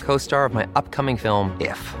Keith, co-star of my upcoming film,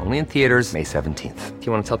 If, only in theaters May 17th. Do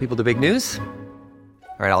you want to tell people the big news?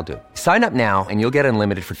 All right, I'll do it. Sign up now and you'll get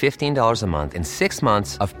unlimited for $15 a month and 6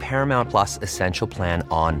 months of Paramount Plus Essential Plan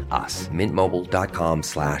on us.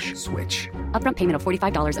 MintMobile.com/switch. Upfront payment of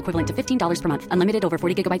 $45 equivalent to $15 per month. Unlimited over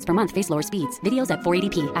 40 gigabytes per month. Face lower speeds. Videos at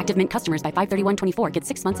 480p. Active Mint customers by 531.24 get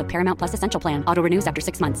 6 months of Paramount Plus Essential Plan. Auto renews after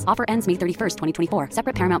 6 months. Offer ends May 31st, 2024.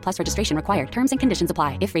 Separate Paramount Plus registration required. Terms and conditions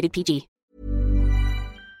apply if rated PG.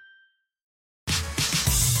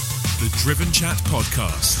 The Driven Chat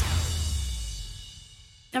Podcast.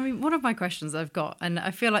 I mean, one of my questions I've got, and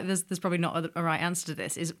I feel like there's probably not a right answer to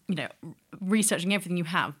this, is, researching everything you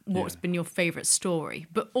have, what's been your favourite story?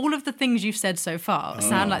 But all of the things you've said so far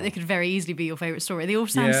sound like they could very easily be your favourite story. They all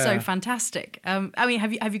sound so fantastic. I mean,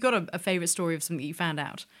 have you got a favourite story of something that you found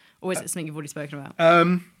out? Or is it something you've already spoken about?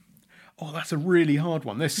 That's a really hard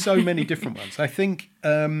one. There's so many different ones. I think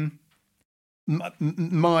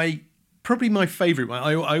probably my favourite one,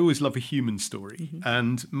 I always love a human story. Mm-hmm.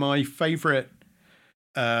 And my favourite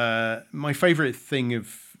thing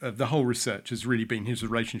of the whole research has really been his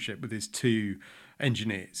relationship with his two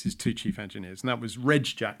chief engineers, and that was Reg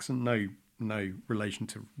Jackson, no relation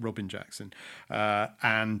to Robin Jackson,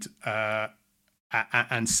 and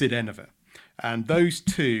Sid Enever, and those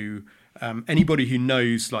two. Anybody who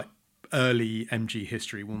knows like early MG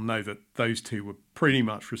history will know that those two were pretty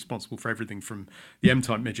much responsible for everything from the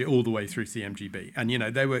M-Type midget all the way through to the MGB, and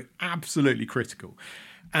they were absolutely critical.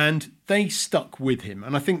 And they stuck with him.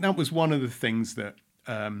 And I think that was one of the things that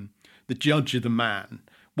the judge of the man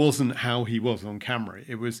wasn't how he was on camera.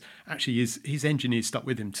 It was actually his engineers stuck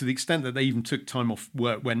with him to the extent that they even took time off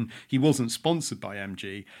work when he wasn't sponsored by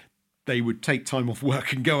MG. They would take time off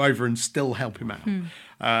work and go over and still help him out.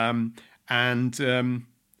 And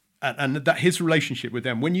that his relationship with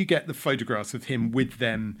them, when you get the photographs of him with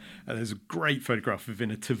them, there's a great photograph of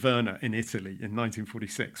in a taverna in Italy in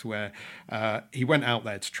 1946 where he went out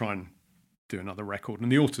there to try and do another record,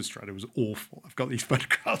 and the Autostrada was awful. I've got these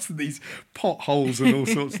photographs of these potholes and all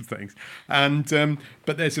sorts of things. And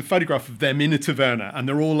but there's a photograph of them in a taverna, and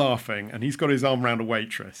they're all laughing, and he's got his arm around a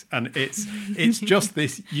waitress, and it's just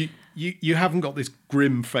this. You haven't got this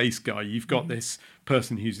grim face guy. You've got this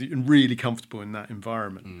person who's really comfortable in that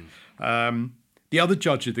environment. The other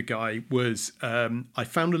judge of the guy was I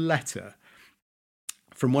found a letter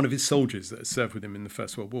from one of his soldiers that had served with him in the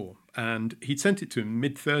First World War, and he'd sent it to him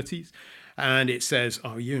mid-30s. And it says,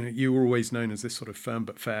 you were always known as this sort of firm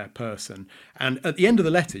but fair person. And at the end of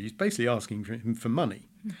the letter, he's basically asking him for money.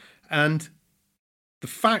 And the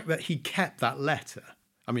fact that he kept that letter,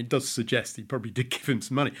 I mean, it does suggest he probably did give him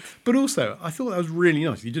some money. But also, I thought that was really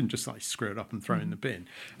nice. He didn't just screw it up and throw it in the bin.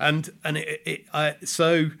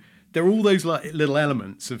 So there are all those little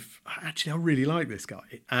elements of, actually, I really like this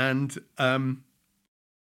guy. And I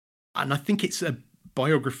think it's a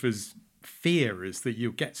biographer's fear is that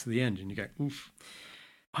you'll get to the end and you go, oof,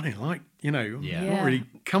 I don't like, I'm not really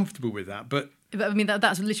comfortable with that. But I mean,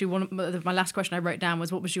 that's literally my last question I wrote down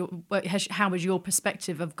was, how was your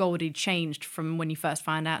perspective of Goldie changed from when you first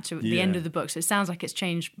found out to the end of the book? So it sounds like it's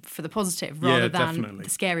changed for the positive rather than definitely. the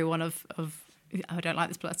scary one of I don't like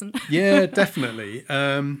this person. Yeah, definitely.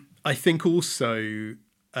 I think also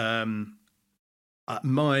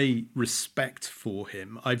my respect for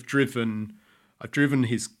him. I've driven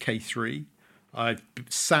his K3. I've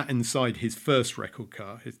sat inside his first record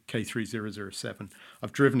car, his K3007.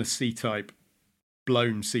 I've driven a C-type,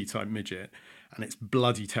 blown C-type midget, and it's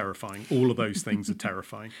bloody terrifying. All of those things are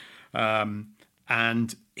terrifying.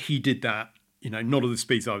 And he did that, not at the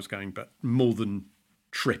speeds I was going, but more than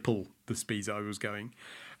triple the speeds I was going.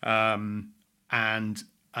 And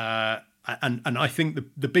I think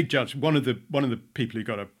the big judge, one of the people who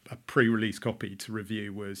got a pre-release copy to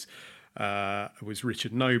review was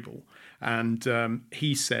Richard Noble, and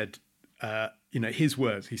he said, his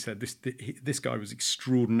words. He said this guy was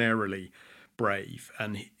extraordinarily brave,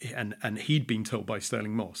 and he'd been told by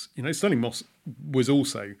Sterling Moss. Sterling Moss was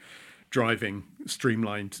also driving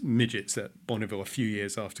streamlined midgets at Bonneville a few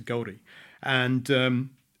years after Goldie, and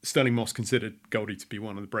Sterling Moss considered Goldie to be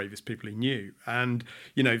one of the bravest people he knew. And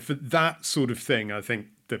for that sort of thing, I think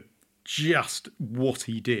that just what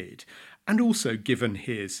he did, and also given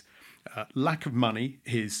his lack of money,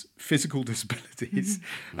 his physical disabilities,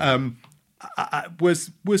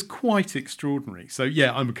 was quite extraordinary. So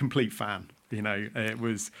yeah, I'm a complete fan. It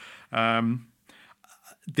was I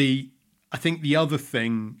think the other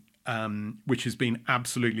thing which has been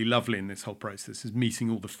absolutely lovely in this whole process is meeting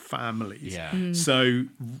all the families. Yeah. So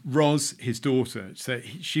Roz, his daughter,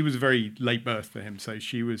 she was a very late birth for him. So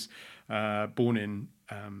she was born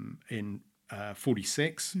in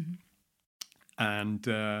 46,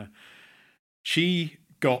 and she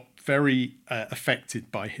got very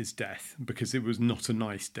affected by his death because it was not a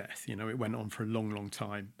nice death. It went on for a long, long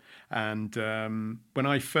time. And when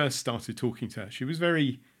I first started talking to her, she was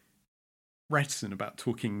very reticent about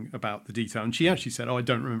talking about the detail. And she actually said, I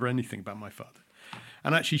don't remember anything about my father.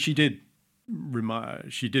 And actually she did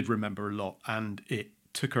remember a lot. And it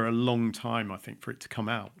took her a long time, I think, for it to come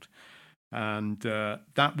out. And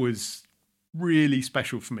that was really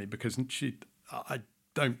special for me because I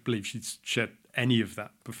don't believe she'd shared any of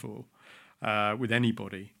that before with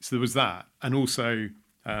anybody. So there was that. And also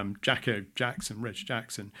Reg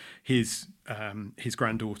Jackson, his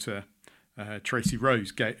granddaughter, Tracy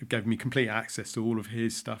Rose, gave me complete access to all of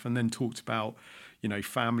his stuff, and then talked about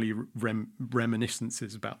family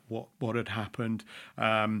reminiscences about what had happened.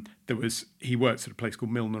 He worked at a place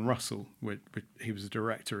called Milne and Russell. He was a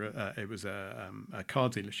director. It was a car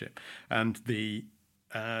dealership, and the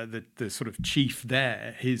sort of chief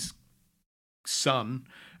there, his son,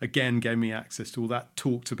 again gave me access to all that.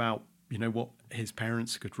 Talked about what his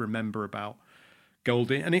parents could remember about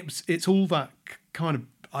Goldie, and it's all that kind of.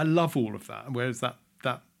 I love all of that. Whereas that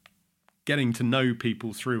getting to know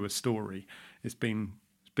people through a story, it's been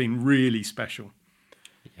really special.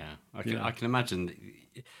 Yeah, I can imagine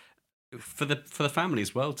for the family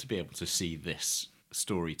as well to be able to see this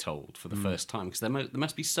story told for the first time, because there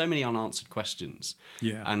must be so many unanswered questions.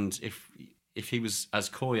 Yeah, and if he was as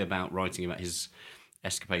coy about writing about his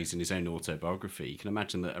escapades in his own autobiography, you can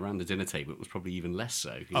imagine that around the dinner table it was probably even less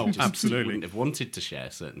so. Absolutely. Wouldn't have wanted to share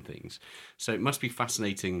certain things. So it must be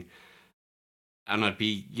fascinating, and I'd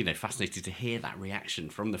be fascinated to hear that reaction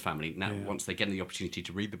from the family now once they get the opportunity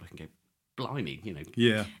to read the book and go, blimey,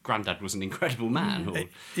 Grandad was an incredible man.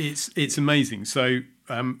 It's amazing. So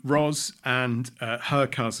Roz and her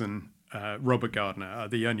cousin Robert Gardner are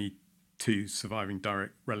the only two surviving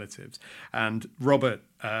direct relatives, and Robert.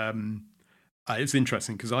 It was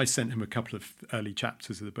interesting because I sent him a couple of early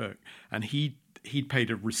chapters of the book, and he'd paid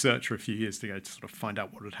a researcher a few years ago to sort of find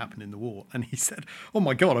out what had happened in the war, and he said, "Oh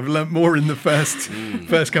my God, I've learnt more in the first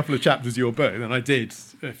couple of chapters of your book than I did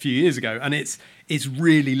a few years ago," and it's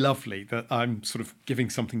really lovely that I'm sort of giving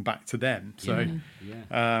something back to them. So,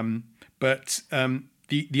 but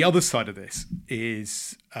the other side of this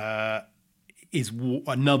is another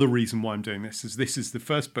reason why I'm doing this. This is the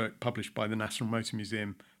first book published by the National Motor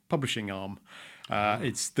Museum publishing arm.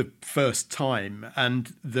 It's the first time,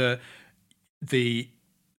 and the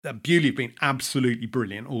Bewley have been absolutely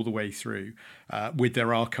brilliant all the way through with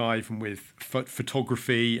their archive and with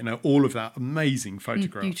photography and all of that amazing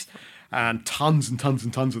photographs. And tons and tons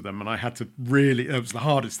and tons of them. And I had to it was the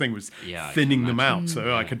hardest thing was thinning them out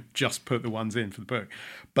so I could just put the ones in for the book.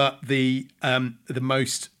 But the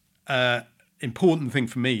most important thing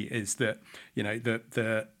for me is that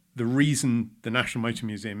the reason the National Motor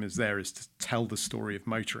Museum is there is to tell the story of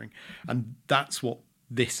motoring. And that's what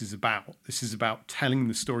this is about. This is about telling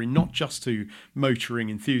the story, not just to motoring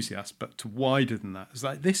enthusiasts, but to wider than that. It's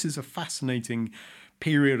like, this is a fascinating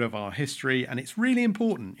period of our history, and it's really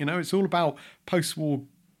important. It's all about post-war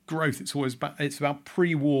growth. It's about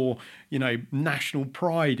pre-war, national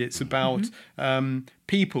pride. It's about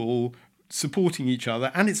people supporting each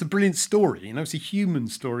other, and it's a brilliant story. It's a human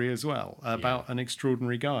story as well about an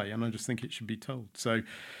extraordinary guy, and I just think it should be told. So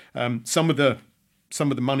some of the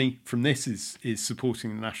money from this is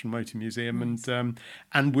supporting the National Motor Museum,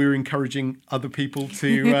 and we're encouraging other people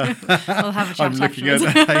to we'll have a chat I'm looking at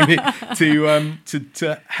Amy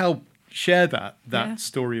to help share that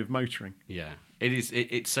story of motoring. Yeah, it is.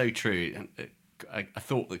 It's so true. A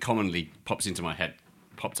thought that commonly popped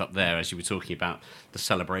up there as you were talking about the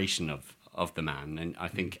celebration of the man, and I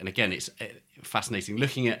think, and again, it's fascinating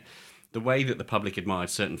looking at the way that the public admired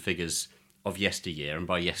certain figures of yesteryear, and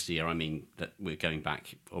by yesteryear I mean that we're going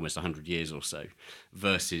back almost 100 years or so,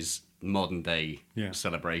 versus modern day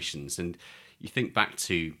celebrations. And you think back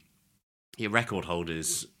to your record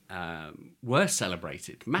holders were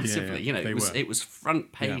celebrated massively. It was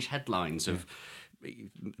front page headlines of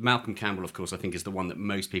Malcolm Campbell, of course, I think is the one that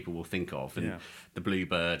most people will think of, and the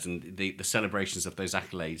Bluebirds and the celebrations of those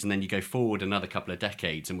accolades. And then you go forward another couple of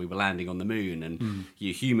decades and we were landing on the moon, and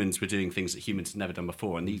humans were doing things that humans had never done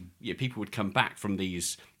before. And people would come back from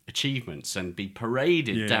these achievements and be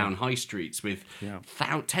paraded down high streets with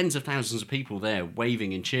tens of thousands of people there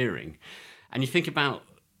waving and cheering. And you think about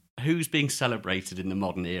who's being celebrated in the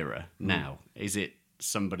modern era now. Is it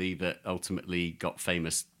somebody that ultimately got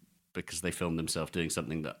famous because they filmed themselves doing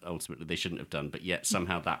something that ultimately they shouldn't have done, but yet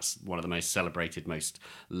somehow that's one of the most celebrated, most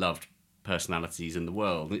loved personalities in the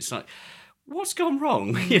world? And it's like, what's gone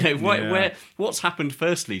wrong? What's happened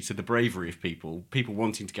firstly to the bravery of people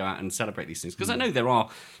wanting to go out and celebrate these things? Because I know there are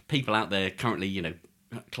people out there currently,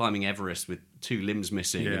 climbing Everest with 2 limbs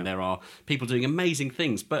missing, and there are people doing amazing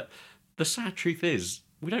things, but the sad truth is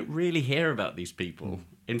we don't really hear about these people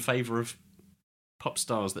in favour of pop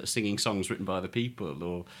stars that are singing songs written by other people,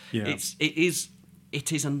 or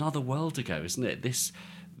it is another world ago, isn't it? This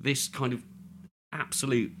kind of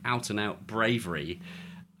absolute out and out bravery.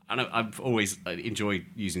 And I've always enjoyed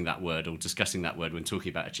using that word or discussing that word when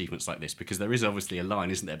talking about achievements like this, because there is obviously a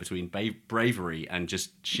line, isn't there, between bravery and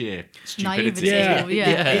just sheer stupidity.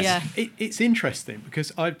 It's interesting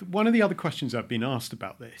because one of the other questions I've been asked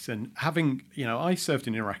about this, and having, I served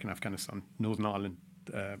in Iraq and Afghanistan, Northern Ireland,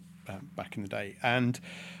 back in the day, and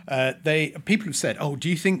people have said, "Oh, do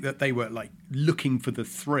you think that they were like looking for the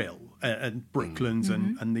thrill and Brooklands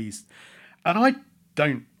and these?" And I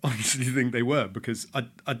don't honestly think they were, because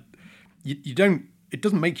you don't. It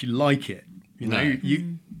doesn't make you like it,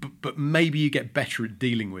 but maybe you get better at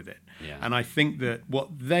dealing with it. Yeah. And I think that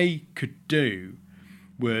what they could do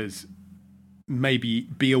was maybe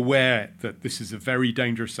be aware that this is a very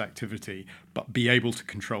dangerous activity, but be able to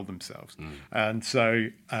control themselves. And so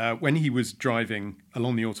when he was driving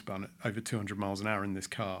along the Autobahn at over 200 miles an hour in this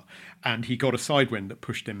car, and he got a side wind that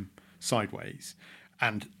pushed him sideways,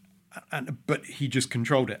 but he just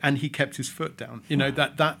controlled it, and he kept his foot down. Is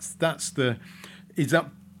that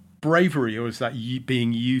bravery, or is that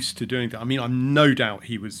being used to doing that? I mean, I'm no doubt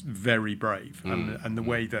he was very brave, and the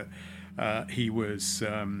way that he was.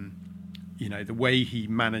 The way he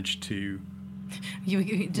managed to...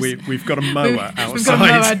 We've got a mower outside. We've got a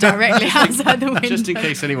mower directly outside the window. Just in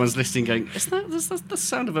case anyone's listening going, is that the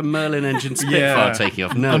sound of a Merlin engine Spitfire taking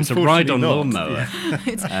off? No, it's a ride-on lawnmower.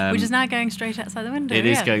 Which is now going straight outside the window. It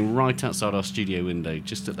is going right outside our studio window,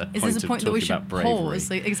 just at the point of talking about bravery. Is this a point that we should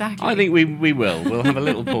pause? Exactly. I think we will. We'll have a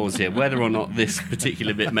little pause here. Whether or not this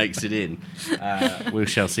particular bit makes it in, we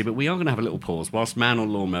shall see. But we are going to have a little pause whilst Man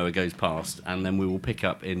on Lawnmower goes past, and then we will pick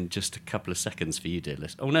up in just a couple of seconds for you, dear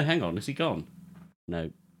listener. Oh, no, hang on. Is he gone?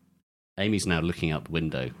 No. Amy's now looking out the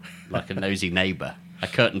window like a nosy neighbour, a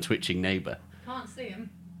curtain-twitching neighbour. Can't see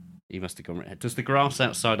him. He must have gone right. Does the grass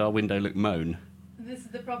outside our window look mown? This is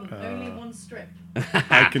the problem. Only one strip.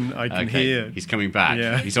 I can hear. He's coming back.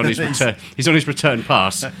 Yeah. He's on his return. He's on his return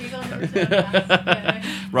pass. He's on the return pass.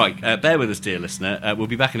 Right. Bear with us, dear listener. We'll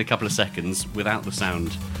be back in a couple of seconds without the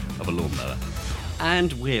sound of a lawnmower,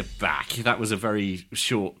 and we're back. That was a very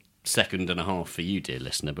short second and a half for you, dear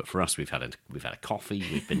listener, but for us, we've had a coffee,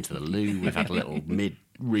 we've been to the loo, we've had a little mid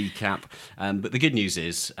recap. But the good news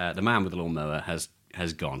is, the man with the lawnmower has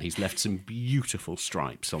gone. He's left some beautiful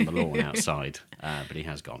stripes on the lawn outside, but he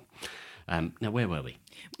has gone. Now, where were we?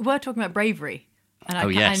 We were talking about bravery,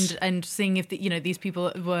 and yes, and seeing if these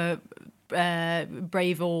people were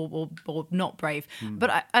brave or not brave.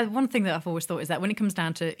 But one thing that I've always thought is that when it comes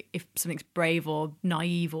down to if something's brave or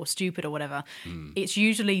naive or stupid or whatever, it's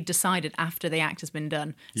usually decided after the act has been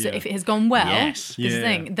done. So if it has gone well, this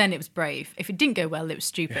thing, then it was brave. If it didn't go well, it was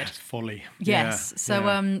stupid. Yeah, it's folly. Yes.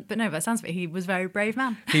 But no, that sounds like he was a very brave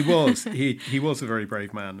man. He was. He was a very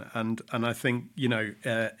brave man, and I think the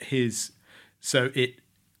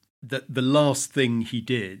last thing he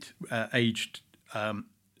did, aged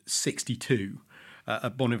 62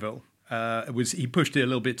 at Bonneville, was he pushed it a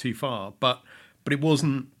little bit too far, but it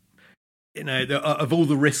wasn't. Of all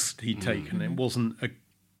the risks he'd taken, it wasn't a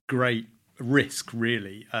great risk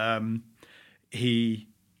really. I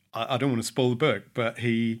don't want to spoil the book, but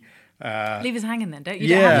he. Leave us hanging then, don't you?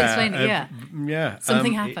 Don't have to explain it. Yeah.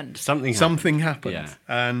 Something happened. Something happened. Yeah.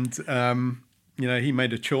 And he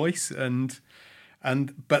made a choice, but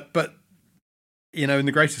in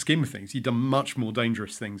the greater scheme of things, he'd done much more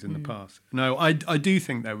dangerous things in the past. No, I do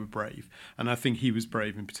think they were brave, and I think he was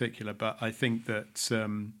brave in particular. But I think that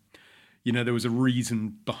there was a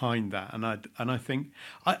reason behind that, and I think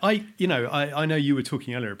I know you were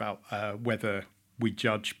talking earlier about whether we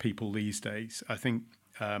judge people these days. I think.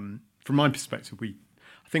 From my perspective, I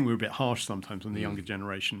think we're a bit harsh sometimes on the younger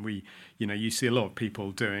generation. You see a lot of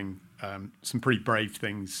people doing some pretty brave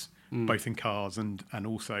things, both in cars and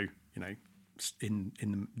also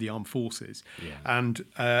in the armed forces. Yeah. And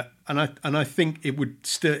I think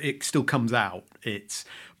it still comes out.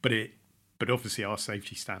 But obviously our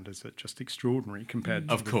safety standards are just extraordinary compared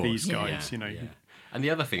to these guys. Yeah. And the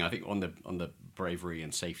other thing I think on the bravery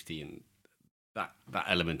and safety and that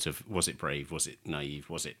element of, was it brave, was it naive,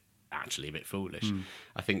 was it actually a bit foolish?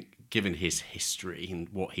 I think given his history and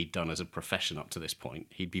what he'd done as a profession up to this point,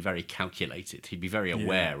 he'd be very calculated. He'd be very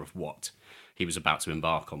aware of what he was about to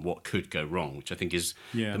embark on, what could go wrong, which I think is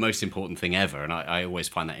the most important thing ever. And I always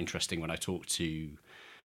find that interesting when I talk to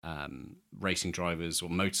racing drivers or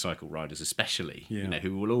motorcycle riders especially,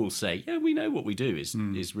 who will all say, we know what we do is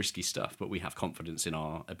risky stuff, but we have confidence in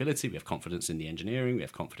our ability, we have confidence in the engineering, we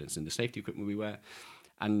have confidence in the safety equipment we wear.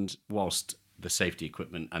 And whilst the safety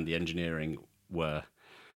equipment and the engineering were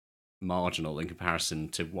marginal in comparison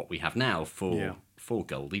to what we have now for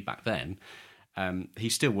Goldie back then, he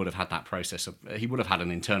still would have had that process of, he would have had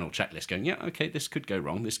an internal checklist going, okay, this could go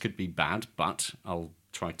wrong, this could be bad, but I'll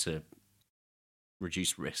try to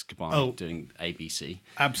reduce risk by doing ABC.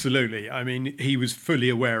 Absolutely. I mean, he was fully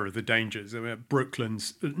aware of the dangers. I mean,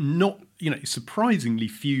 Brooklands, surprisingly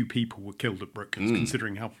few people were killed at Brooklands,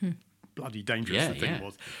 considering how bloody dangerous the thing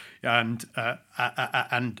was. And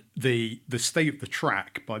the state of the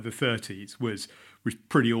track by the 30s was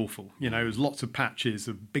pretty awful. There was lots of patches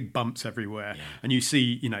of big bumps everywhere, and you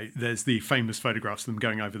see, there's the famous photographs of them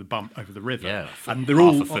going over the bump over the river, and they're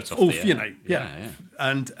all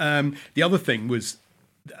And the other thing was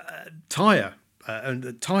tyre, and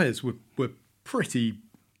the tyres were pretty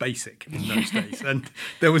basic in those days. And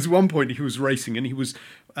there was one point he was racing, and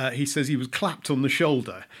he says he was clapped on the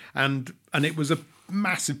shoulder, and it was a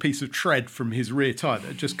massive piece of tread from his rear tyre that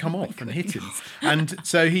had just come off and hit him. And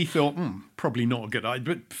so he thought, probably not a good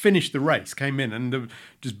idea, but finished the race, came in and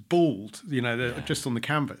just balled, just on the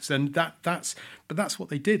canvas. And that's what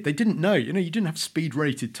they did. They didn't know, you didn't have speed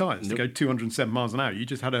rated tyres to go 207 miles an hour. You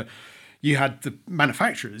just had you had the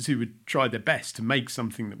manufacturers who would try their best to make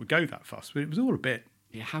something that would go that fast, but it was all a bit.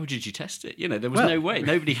 Yeah, how did you test it? There was no way.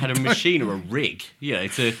 Nobody had a machine or a rig,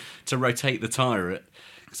 to rotate the tyre at.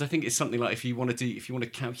 Because I think it's something like if you want to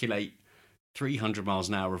calculate 300 miles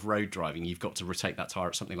an hour of road driving, you've got to rotate that tyre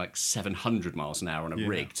at something like 700 miles an hour on a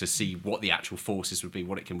rig to see what the actual forces would be,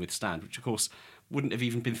 what it can withstand, which of course wouldn't have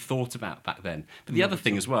even been thought about back then. But the other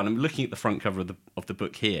thing as well, and I'm looking at the front cover of the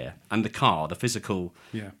book here, and the car, the physical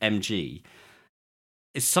MG,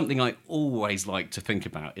 is something I always like to think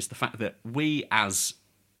about, is the fact that we as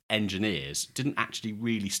engineers didn't actually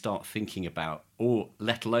really start thinking about, or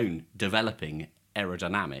let alone developing,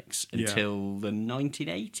 aerodynamics until the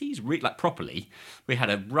 1980s. Properly, we had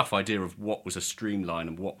a rough idea of what was a streamline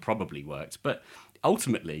and what probably worked, but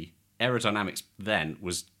ultimately aerodynamics then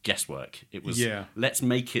was guesswork. It was let's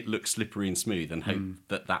make it look slippery and smooth and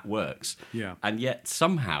hope that works. And yet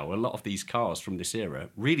somehow a lot of these cars from this era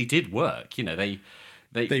really did work. They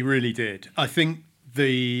really did. I think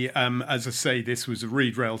as I say, this was a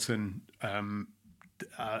Reed Railton.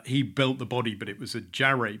 He built the body, but it was a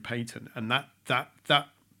Jarre patent, and that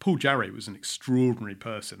Paul Jarre was an extraordinary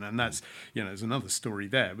person, and that's there's another story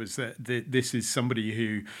there. Was that this is somebody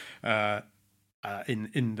who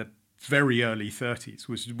in the very early 30s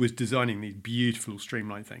was designing these beautiful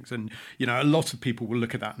streamlined things. And, you know, a lot of people will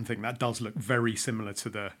look at that and think that does look very similar to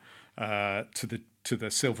the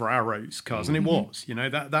Silver Arrows cars, and it was, you know,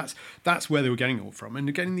 that's where they were getting it all from, and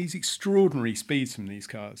they're getting these extraordinary speeds from these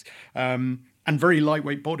cars, and very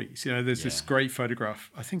lightweight bodies. You know, there's this great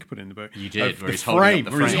photograph, I think I put it in the book. You did, where he's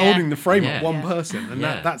holding the frame of one person, and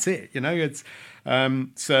that's it. You know, it's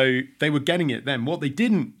so they were getting it then. What they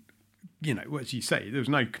didn't, you know, as you say, there was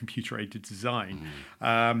no computer-aided design,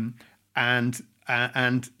 and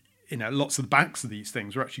you know, lots of the backs of these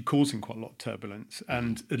things were actually causing quite a lot of turbulence,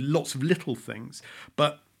 and lots of little things.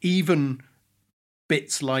 But even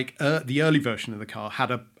bits like the early version of the car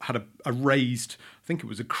had a raised, I think it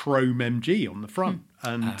was a chrome MG on the front,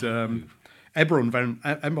 and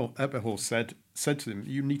Eberhorst said to them,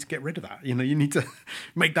 "You need to get rid of that. You know, you need to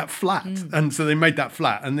make that flat." And so they made that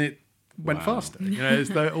flat, and it went faster. You know,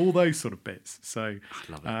 it's all those sort of bits. So,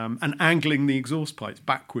 and angling the exhaust pipes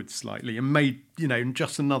backwards slightly, and made, you know,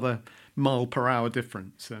 just another mile per hour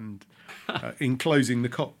difference, and enclosing the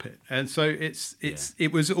cockpit. And so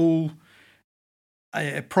it was all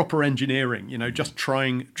a proper engineering. You know, just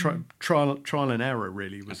trial and error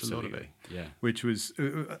really was a lot of it. Yeah, which was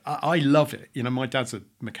I love it. You know, my dad's a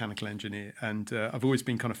mechanical engineer, and I've always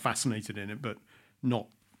been kind of fascinated in it, but not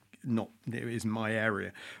it isn't my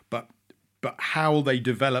area, but how they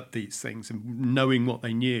developed these things and knowing what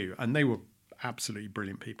they knew, and they were absolutely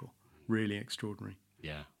brilliant people, really extraordinary.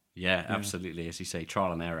 Yeah, absolutely. As you say,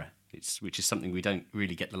 trial and error. Which is something we don't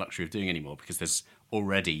really get the luxury of doing anymore, because there's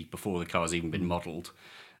already, before the car's even been modelled,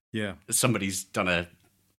 somebody's done a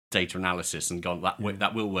data analysis and gone,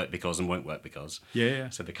 that will work because and won't work because.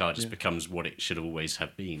 So the car just becomes what it should always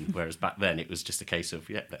have been. Whereas back then it was just a case of,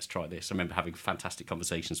 let's try this. I remember having fantastic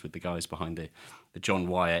conversations with the guys behind the John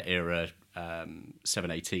Wyer era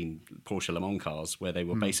 718 Porsche Le Mans cars, where they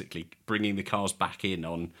were basically bringing the cars back in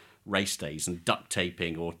on race days and duct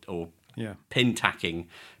taping or pin tacking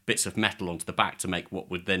bits of metal onto the back to make what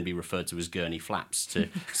would then be referred to as gurney flaps, to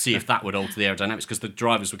see if that would alter the aerodynamics, because the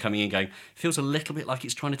drivers were coming in going, feels a little bit like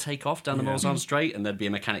it's trying to take off down the Mulsanne straight, and there'd be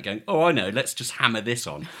a mechanic going, oh, I know, let's just hammer this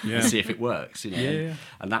on and see if it works, you know.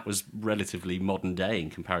 And that was relatively modern day in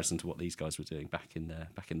comparison to what these guys were doing back in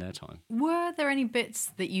their time. Were there any bits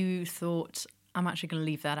that you thought, I'm actually going to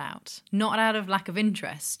leave that out? Not out of lack of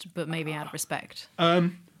interest, but maybe out of respect?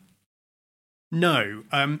 No,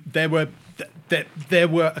 there were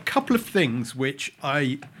a couple of things which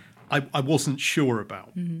I wasn't sure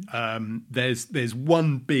about. There's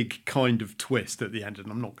one big kind of twist at the end, and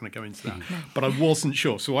I'm not going to go into that. But I wasn't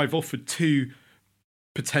sure, so I've offered two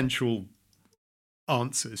potential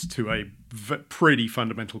answers to a pretty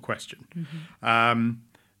fundamental question,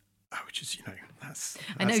 which is, you know, that's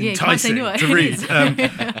enticing to read.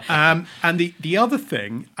 And the other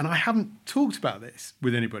thing, and I haven't talked about this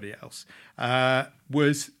with anybody else,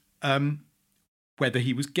 was whether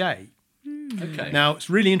he was gay. Okay. Now it's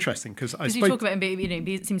really interesting because you talk about him being, you know,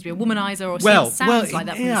 he seems to be a womanizer, or sounds like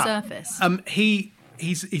that from the surface.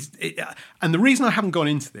 He's and the reason I haven't gone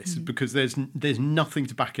into this is because there's nothing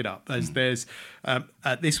to back it up. This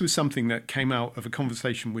was something that came out of a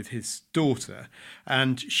conversation with his daughter,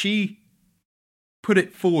 and she put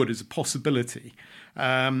it forward as a possibility.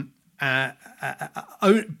 But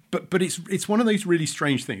it's one of those really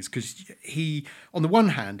strange things, because he, on the one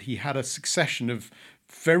hand, he had a succession of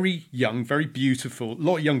very young, very beautiful, a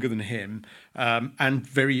lot younger than him, and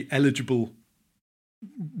very eligible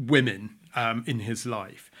women in his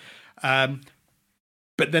life.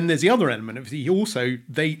 But then there's the other element of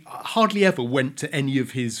they hardly ever went to any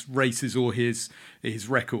of his races or his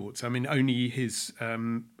records. I mean, only his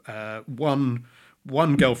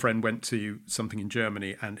one girlfriend went to something in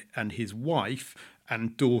Germany, and his wife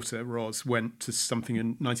and daughter Roz went to something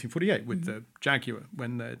in 1948 with the Jaguar,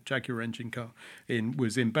 when the Jaguar engine car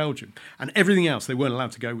was in Belgium, and everything else they weren't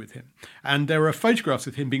allowed to go with him. And there are photographs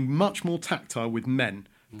of him being much more tactile with men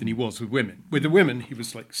than he was with women. With the women, he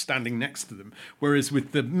was like standing next to them, whereas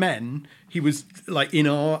with the men, he was like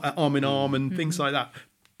arm in arm and things like that.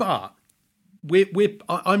 But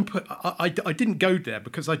I didn't go there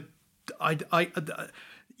because I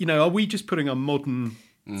you know, are we just putting our modern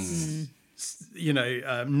norms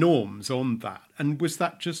on that? And was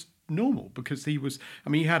that just normal? Because he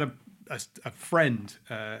had a friend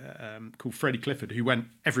called Freddie Clifford who went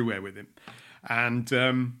everywhere with him, and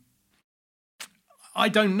I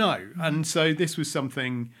don't know. And so this was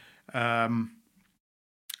something that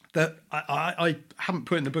I haven't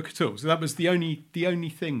put in the book at all. So that was the only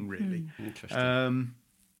thing really. Interesting.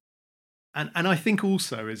 And I think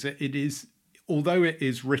also it is, although it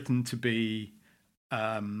is written to be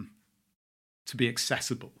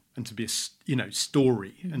accessible, and to be a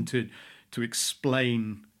story, and to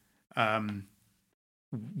explain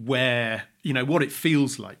where, what it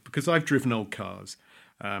feels like, because I've driven old cars.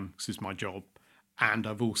 This is my job, and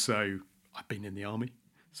I've been in the army,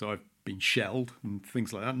 so I've been shelled and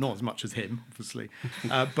things like that. Not as much as him, obviously,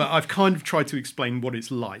 but I've kind of tried to explain what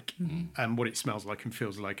it's like and what it smells like and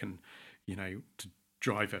feels like, and to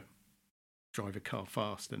drive a car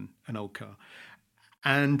fast, and an old car,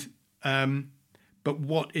 and but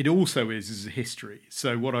what it also is a history.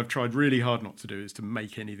 So what I've tried really hard not to do is to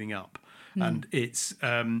make anything up, and it's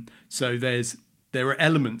so there are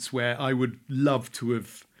elements where I would love to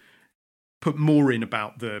have put more in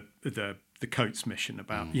about the Coates mission,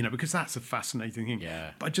 about because that's a fascinating thing.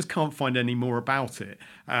 Yeah. But I just can't find any more about it.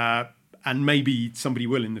 And maybe somebody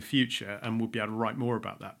will in the future, and we'll be able to write more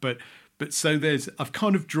about that. But so I've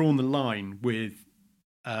kind of drawn the line with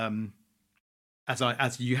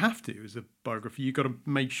as you have to as a biography, you've got to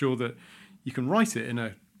make sure that you can write it in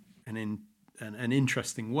an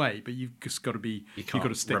interesting way, but you've just got to be. You can't got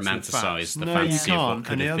to stick romanticise to the no, fantasy you of can't. what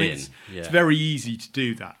could And have I been. think it's very easy to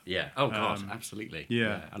do that. Yeah. Oh God, absolutely.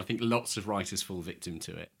 Yeah. And I think lots of writers fall victim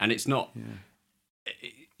to it, and it's not.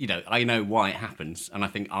 I know why it happens, and I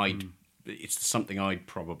think it's something I'd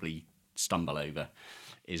probably stumble over.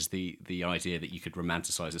 Is the idea that you could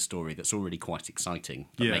romanticize a story that's already quite exciting,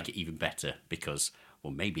 but make it even better because,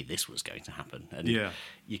 well, maybe this was going to happen, and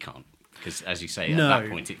you can't, because as you say, at that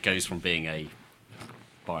point it goes from being a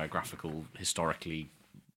biographical, historically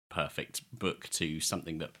perfect book to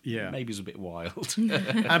something that maybe is a bit wild.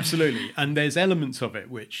 Absolutely, and there's elements of it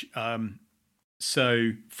which,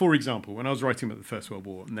 so for example, when I was writing about the First World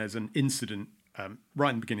War, and there's an incident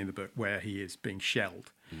right in the beginning of the book where he is being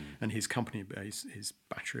shelled, and his company base, his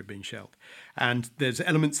battery are being shelled, and there's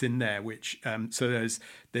elements in there which, so there's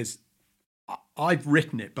I've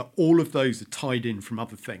written it, but all of those are tied in from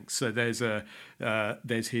other things. So there's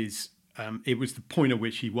his. It was the point at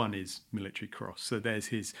which he won his military cross. So there's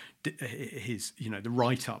his the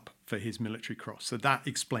write up for his military cross. So that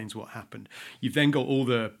explains what happened. You've then got all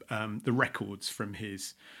the records from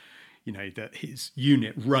his. That his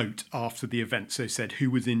unit wrote after the event. So said who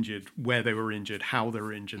was injured, where they were injured, how they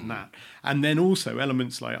were injured, and that. And then also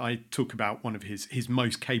elements like I talk about one of his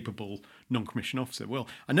most capable non-commissioned officer. Well,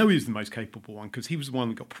 I know he was the most capable one because he was the one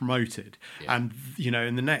that got promoted. Yeah. And,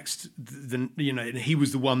 in the next, he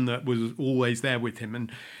was the one that was always there with him.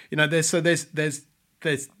 And, there's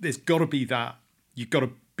got to be that. You've got to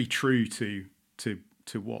be true to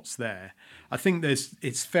what's there. I think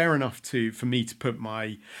it's fair enough for me to put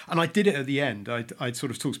my, and I did it at the end. I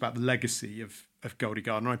sort of talked about the legacy of Goldie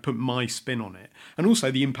Gardner. I put my spin on it, and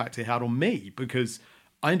also the impact it had on me, because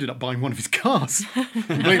I ended up buying one of his cars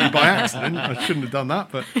completely by accident. I shouldn't have done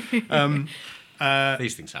that, but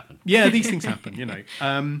these things happen. Yeah, these things happen,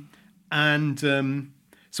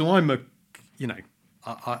 so I'm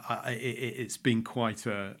it's been quite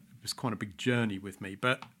a big journey with me,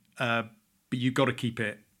 but you got to keep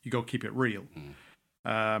it. You got to keep it real.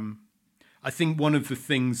 I think one of the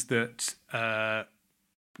things that,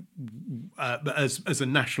 as a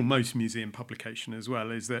National Motor Museum publication as well,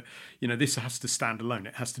 is that this has to stand alone.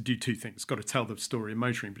 It has to do two things. It's got to tell the story of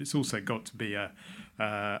motoring, but it's also got to be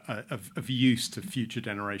of use to future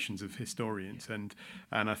generations of historians. And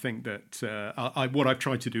I think that what I've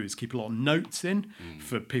tried to do is keep a lot of notes in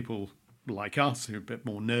for people like us who are a bit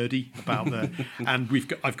more nerdy about and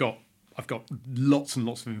I've got lots and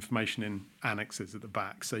lots of information in annexes at the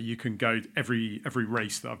back, so you can go every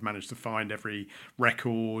race that I've managed to find, every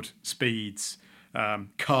record, speeds,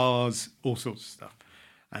 cars, all sorts of stuff.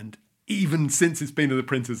 And even since it's been at the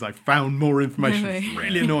printers, I've found more information. It's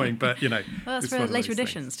really annoying, but well, that's for later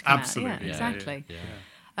editions to come Absolutely. out. Yeah, exactly.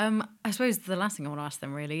 Yeah. I suppose the last thing I want to ask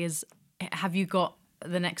them really is, have you got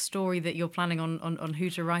the next story that you're planning on who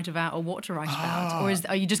to write about or what to write about, or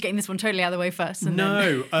are you just getting this one totally out of the way first? And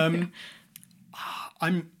I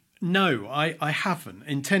haven't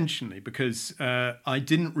intentionally, because I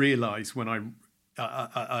didn't realise when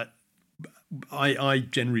I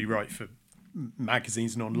generally write for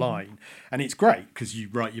magazines and online, and it's great because you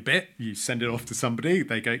write your bit, you send it off to somebody,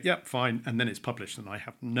 they go, yep, fine, and then it's published, and I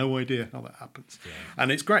have no idea how that happens,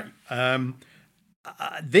 and it's great.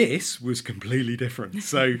 This was completely different.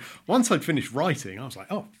 So once I'd finished writing, I was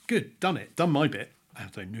like, oh, good, done my bit. I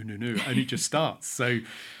was like, no, it only just starts. So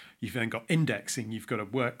you've then got indexing, you've got to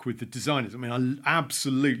work with the designers. I mean, I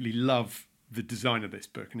absolutely love the design of this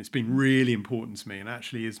book, and it's been really important to me, and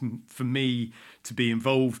actually is for me to be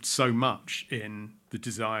involved so much in the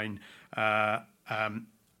design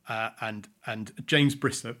and James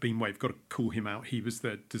Brister, Beamwave, got to call him out. He was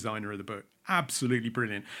the designer of the book. Absolutely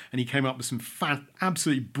brilliant. And he came up with some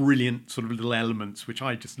absolutely brilliant sort of little elements, which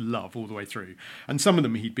I just love all the way through. And some of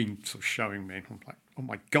them he'd been sort of showing me. And I'm like, oh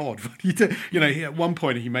my God, what do you do? You know, at one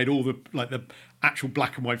point he made all the actual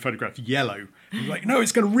black and white photographs yellow. He was like, no,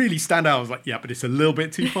 it's going to really stand out. I was like, yeah, but it's a little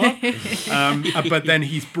bit too far. But then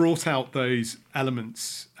he's brought out those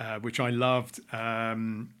elements, which I loved.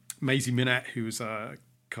 Maisie Minette, who was a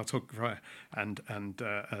cartographer and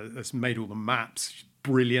has made all the maps. She's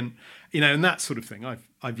brilliant, you know, and that sort of thing.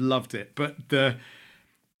 I've loved it. But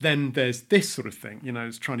then there's this sort of thing, you know,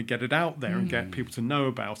 it's trying to get it out there and get people to know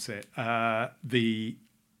about it. The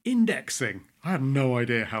indexing. I had no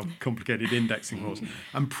idea how complicated indexing was.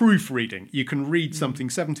 And proofreading. You can read something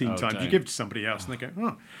 17 times, you give it to somebody else, and they go,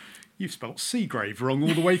 oh, you've spelled Seagrave wrong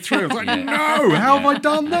all the way through. I was like, no, how have I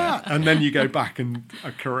done that? And then you go back and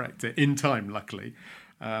correct it in time, luckily.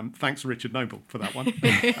 Thanks, Richard Noble, for that one.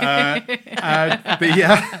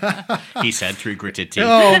 He said through gritted teeth.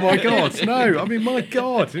 Oh my God, no! I mean, my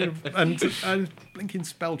God, and blinking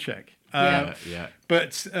spell check.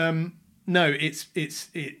 But no,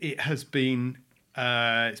 it has been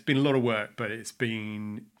it's been a lot of work, but it's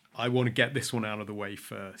been. I want to get this one out of the way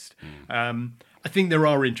first. I think there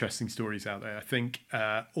are interesting stories out there. I think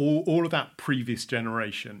all of that previous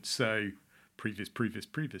generation, so previous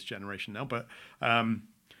generation now, but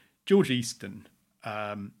George Easton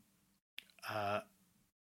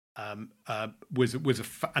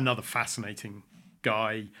was another fascinating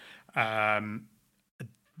guy.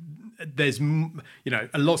 There's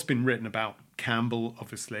a lot's been written about Campbell,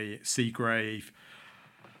 obviously, Seagrave's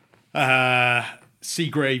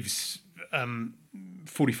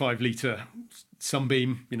 45-litre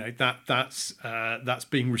Sunbeam, you know, that's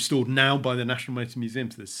being restored now by the National Motor Museum.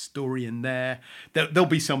 So there's a story in there. There'll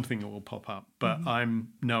be something that will pop up, but I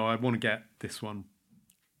want to get this one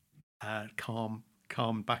calm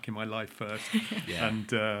back in my life first.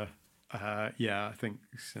 And I think,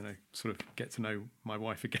 you know, sort of get to know my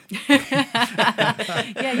wife again.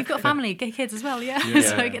 Yeah, you've got family, kids as well,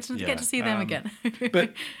 so get to see them again.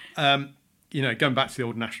 But you know, going back to the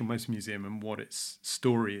old National Motor Museum and what its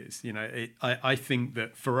story is, you know, I think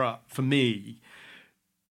that for me,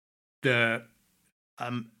 the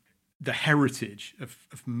heritage of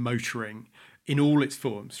motoring in all its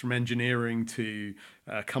forms, from engineering to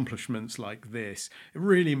accomplishments like this, it's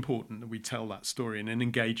really important that we tell that story in an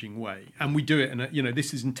engaging way. And we do it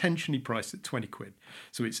this is intentionally priced at 20 quid.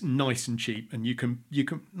 So it's nice and cheap, and you can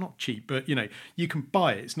not cheap, but you know, you can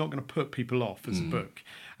buy it. It's not going to put people off as a book.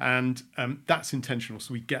 And that's intentional.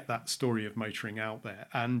 So we get that story of motoring out there.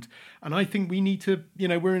 And I think we need to, you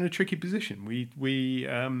know, we're in a tricky position. We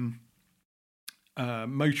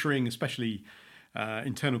motoring, especially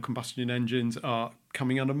internal combustion engines, are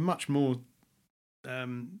coming under much more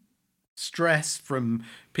stress from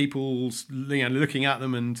people's, you know, looking at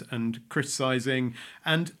them and criticising,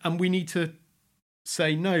 and we need to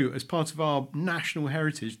say no as part of our national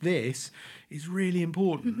heritage. This is really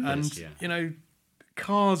important, and you know,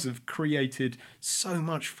 cars have created so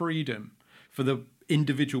much freedom for the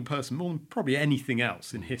individual person, more than probably anything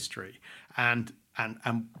else in history, and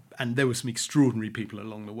there were some extraordinary people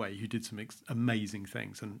along the way who did some amazing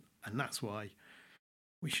things, and that's why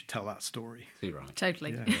we should tell that story. You're right.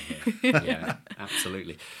 Totally. Yeah,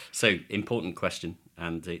 absolutely. So, important question,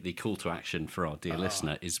 and the call to action for our dear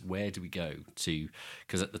listener is, where do we go to?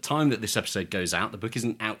 Because at the time that this episode goes out, the book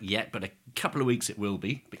isn't out yet, but a couple of weeks it will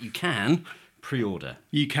be, but you can pre-order.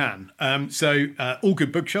 You can. So all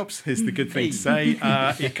good bookshops is the good thing to say.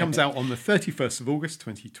 It comes out on the 31st of August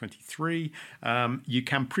 2023. You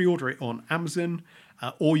can pre-order it on Amazon,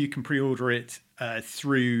 or you can pre-order it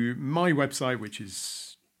through my website, which is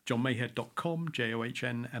johnmayhead.com,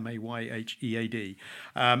 JOHNMAYHEAD.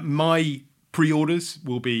 My pre-orders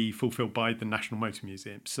will be fulfilled by the National Motor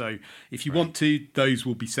Museum. So if you want to, those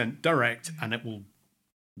will be sent direct, and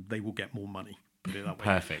they will get more money. Put it that way.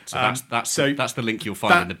 Perfect. So that's the link you'll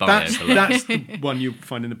find in the bio. That's the one you'll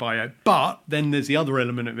find in the bio. But then there's the other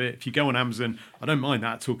element of it. If you go on Amazon, I don't mind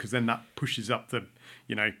that at all, because then that pushes up the,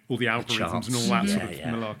 you know, all the algorithms and all that sort of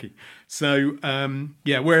malarkey. So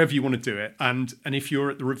wherever you want to do it, and if you're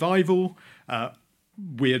at the Revival,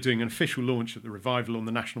 we are doing an official launch at the Revival on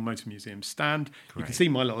the National Motor Museum stand. Great. You can see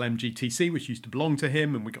my little MGTC, which used to belong to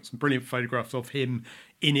him, and we got some brilliant photographs of him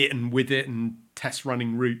in it and with it, and test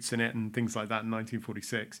running routes in it and things like that in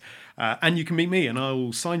 1946. And you can meet me, and I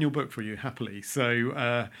will sign your book for you happily.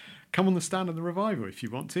 So come on the stand of the Revival if you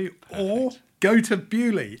want to, or go to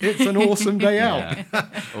Bewley. It's an awesome day out.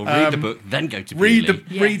 Or read the book, then go to Bewley.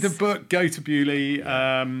 Read the book, go to Bewley,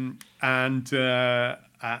 and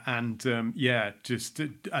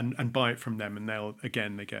buy it from them, and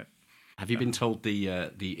they get. Have you been told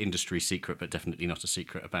the industry secret, but definitely not a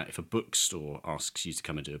secret, about if a bookstore asks you to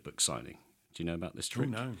come and do a book signing? Do you know about this trick?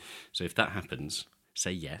 Oh, no. So if that happens,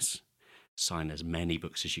 say yes. Sign as many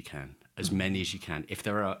books as you can, as many as you can. If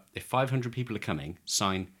 500 people are coming,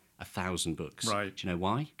 sign 1,000 books. Right. Do you know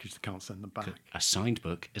why? Because they can't send them back. A signed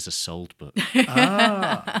book is a sold book.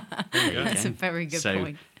 That's a very good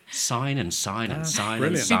point. Sign and sign and sign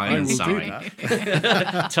brilliant. and sign and I will sign. do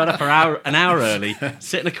that. Turn up an hour early,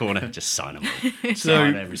 sit in a corner, just sign them all.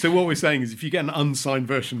 So what we're saying is, if you get an unsigned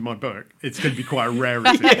version of my book, it's going to be quite a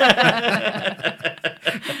rarity.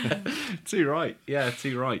 Too right. Yeah,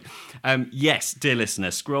 too right. Yes, dear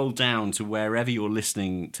listener, scroll down to wherever you're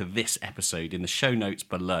listening to this episode in the show notes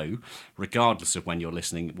below, regardless of when you're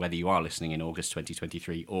listening, whether you are listening in August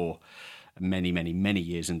 2023 or many, many, many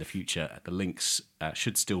years in the future. The links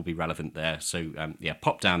should still be relevant there. So,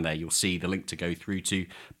 pop down there. You'll see the link to go through to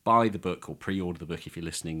buy the book or pre-order the book if you're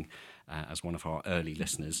listening as one of our early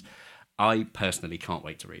listeners. I personally can't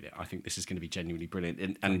wait to read it. I think this is going to be genuinely brilliant.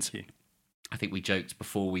 And Thank you. I think we joked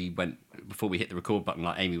before we hit the record button,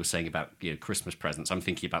 like Amy was saying about Christmas presents. I'm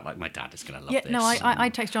thinking about like my dad is going to love this. Yeah, no, I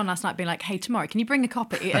texted John last night being like, hey, tomorrow, can you bring a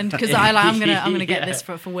copy? And because I'm gonna get this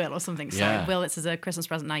for Will or something. So Will, this is a Christmas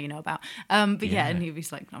present now you know about. And he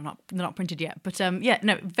was like, no, they're not printed yet. But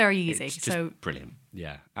very easy. It's just brilliant.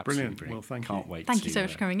 Yeah, absolutely brilliant. Well, thank Can't you. wait. Thank you so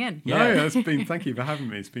much for coming in. Yeah, thank you for having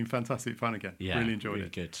me. It's been fantastic fun again. Yeah, really enjoyed really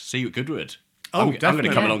it. Good. See you at Goodwood. Oh, I'm going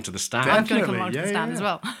to come along to the stand. I'm going to come along to the stand as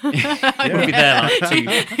well. We'll be there like two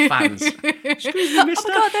fans. Excuse me, mister.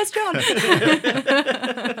 Oh my God, there's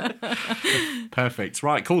John. Perfect.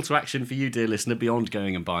 Right, call to action for you, dear listener, beyond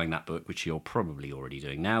going and buying that book, which you're probably already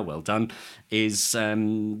doing now, well done, is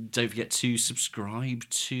don't forget to subscribe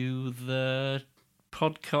to the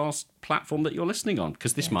podcast platform that you're listening on,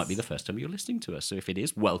 because this might be the first time you're listening to us. So if it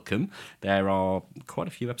is, welcome. There are quite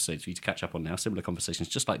a few episodes for you to catch up on now, similar conversations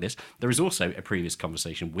just like this. There is also a previous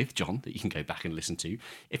conversation with John that you can go back and listen to.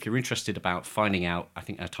 If you're interested about finding out, I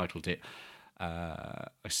think I titled it,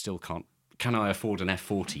 Can I afford an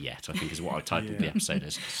F40 yet? I think is what I titled the episode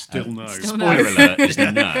as. Still no. Spoiler alert is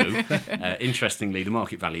no. Interestingly, the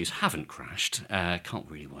market values haven't crashed. Can't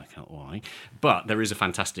really work out why. But there is a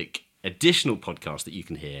fantastic additional podcast that you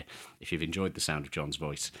can hear if you've enjoyed the sound of John's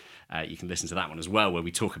voice. You can listen to that one as well, where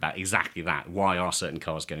we talk about exactly that. Why are certain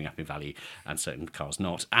cars going up in value and certain cars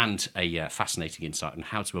not? And a fascinating insight on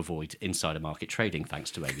how to avoid insider market trading, thanks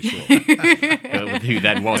to Amy Shaw, who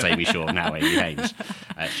then was Amy Shaw, now Amy Haynes.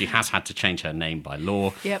 She has had to change her name by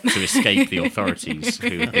law to escape the authorities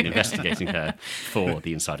who have been investigating her for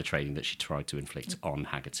the insider trading that she tried to inflict on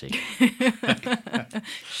Haggerty.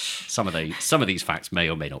 Some of these facts may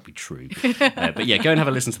or may not be true. But yeah, go and have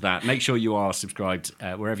a listen to that. Make sure you are subscribed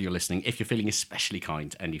wherever you're listening. If you're feeling especially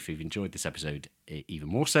kind, and if you've enjoyed this episode even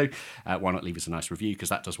more so, why not leave us a nice review, because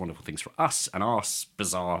that does wonderful things for us and our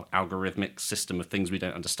bizarre algorithmic system of things we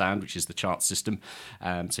don't understand, which is the chart system.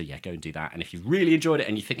 So yeah, go and do that. And if you've really enjoyed it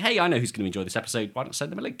and you think, hey, I know who's going to enjoy this episode, why not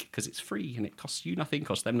send them a link? Because it's free and it costs you nothing,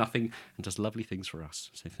 costs them nothing, and does lovely things for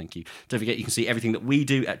us. So thank you. Don't forget, you can see everything that we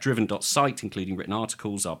do at driven.site, including written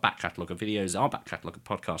articles, our back catalogue of videos, our back catalogue of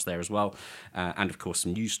podcasts there as well, and of course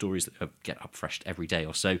some news stories that get upfreshed every day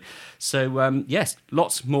or so. So yes,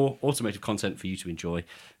 lots more automotive content for you to enjoy.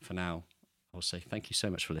 For now, I'll say thank you so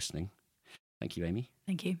much for listening. Thank you, Amy.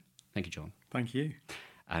 Thank you. Thank you, John. Thank you.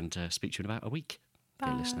 And speak to you in about a week,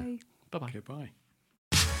 dear listener. Bye-bye. Goodbye.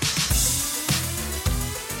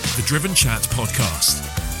 The Driven Chat Podcast,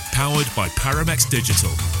 powered by Paramex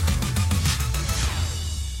Digital.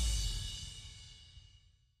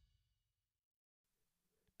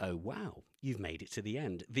 Oh, wow. You've made it to the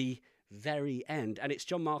end. The very end. And it's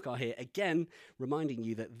John Markar here again, reminding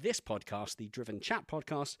you that this podcast, the Driven Chat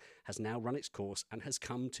Podcast, has now run its course and has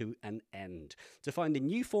come to an end. To find a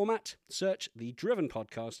new format, search the Driven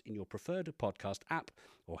Podcast in your preferred podcast app,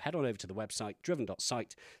 or head on over to the website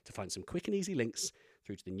driven.site to find some quick and easy links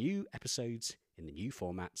through to the new episodes in the new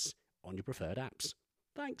formats on your preferred apps.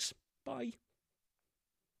 Thanks. Bye.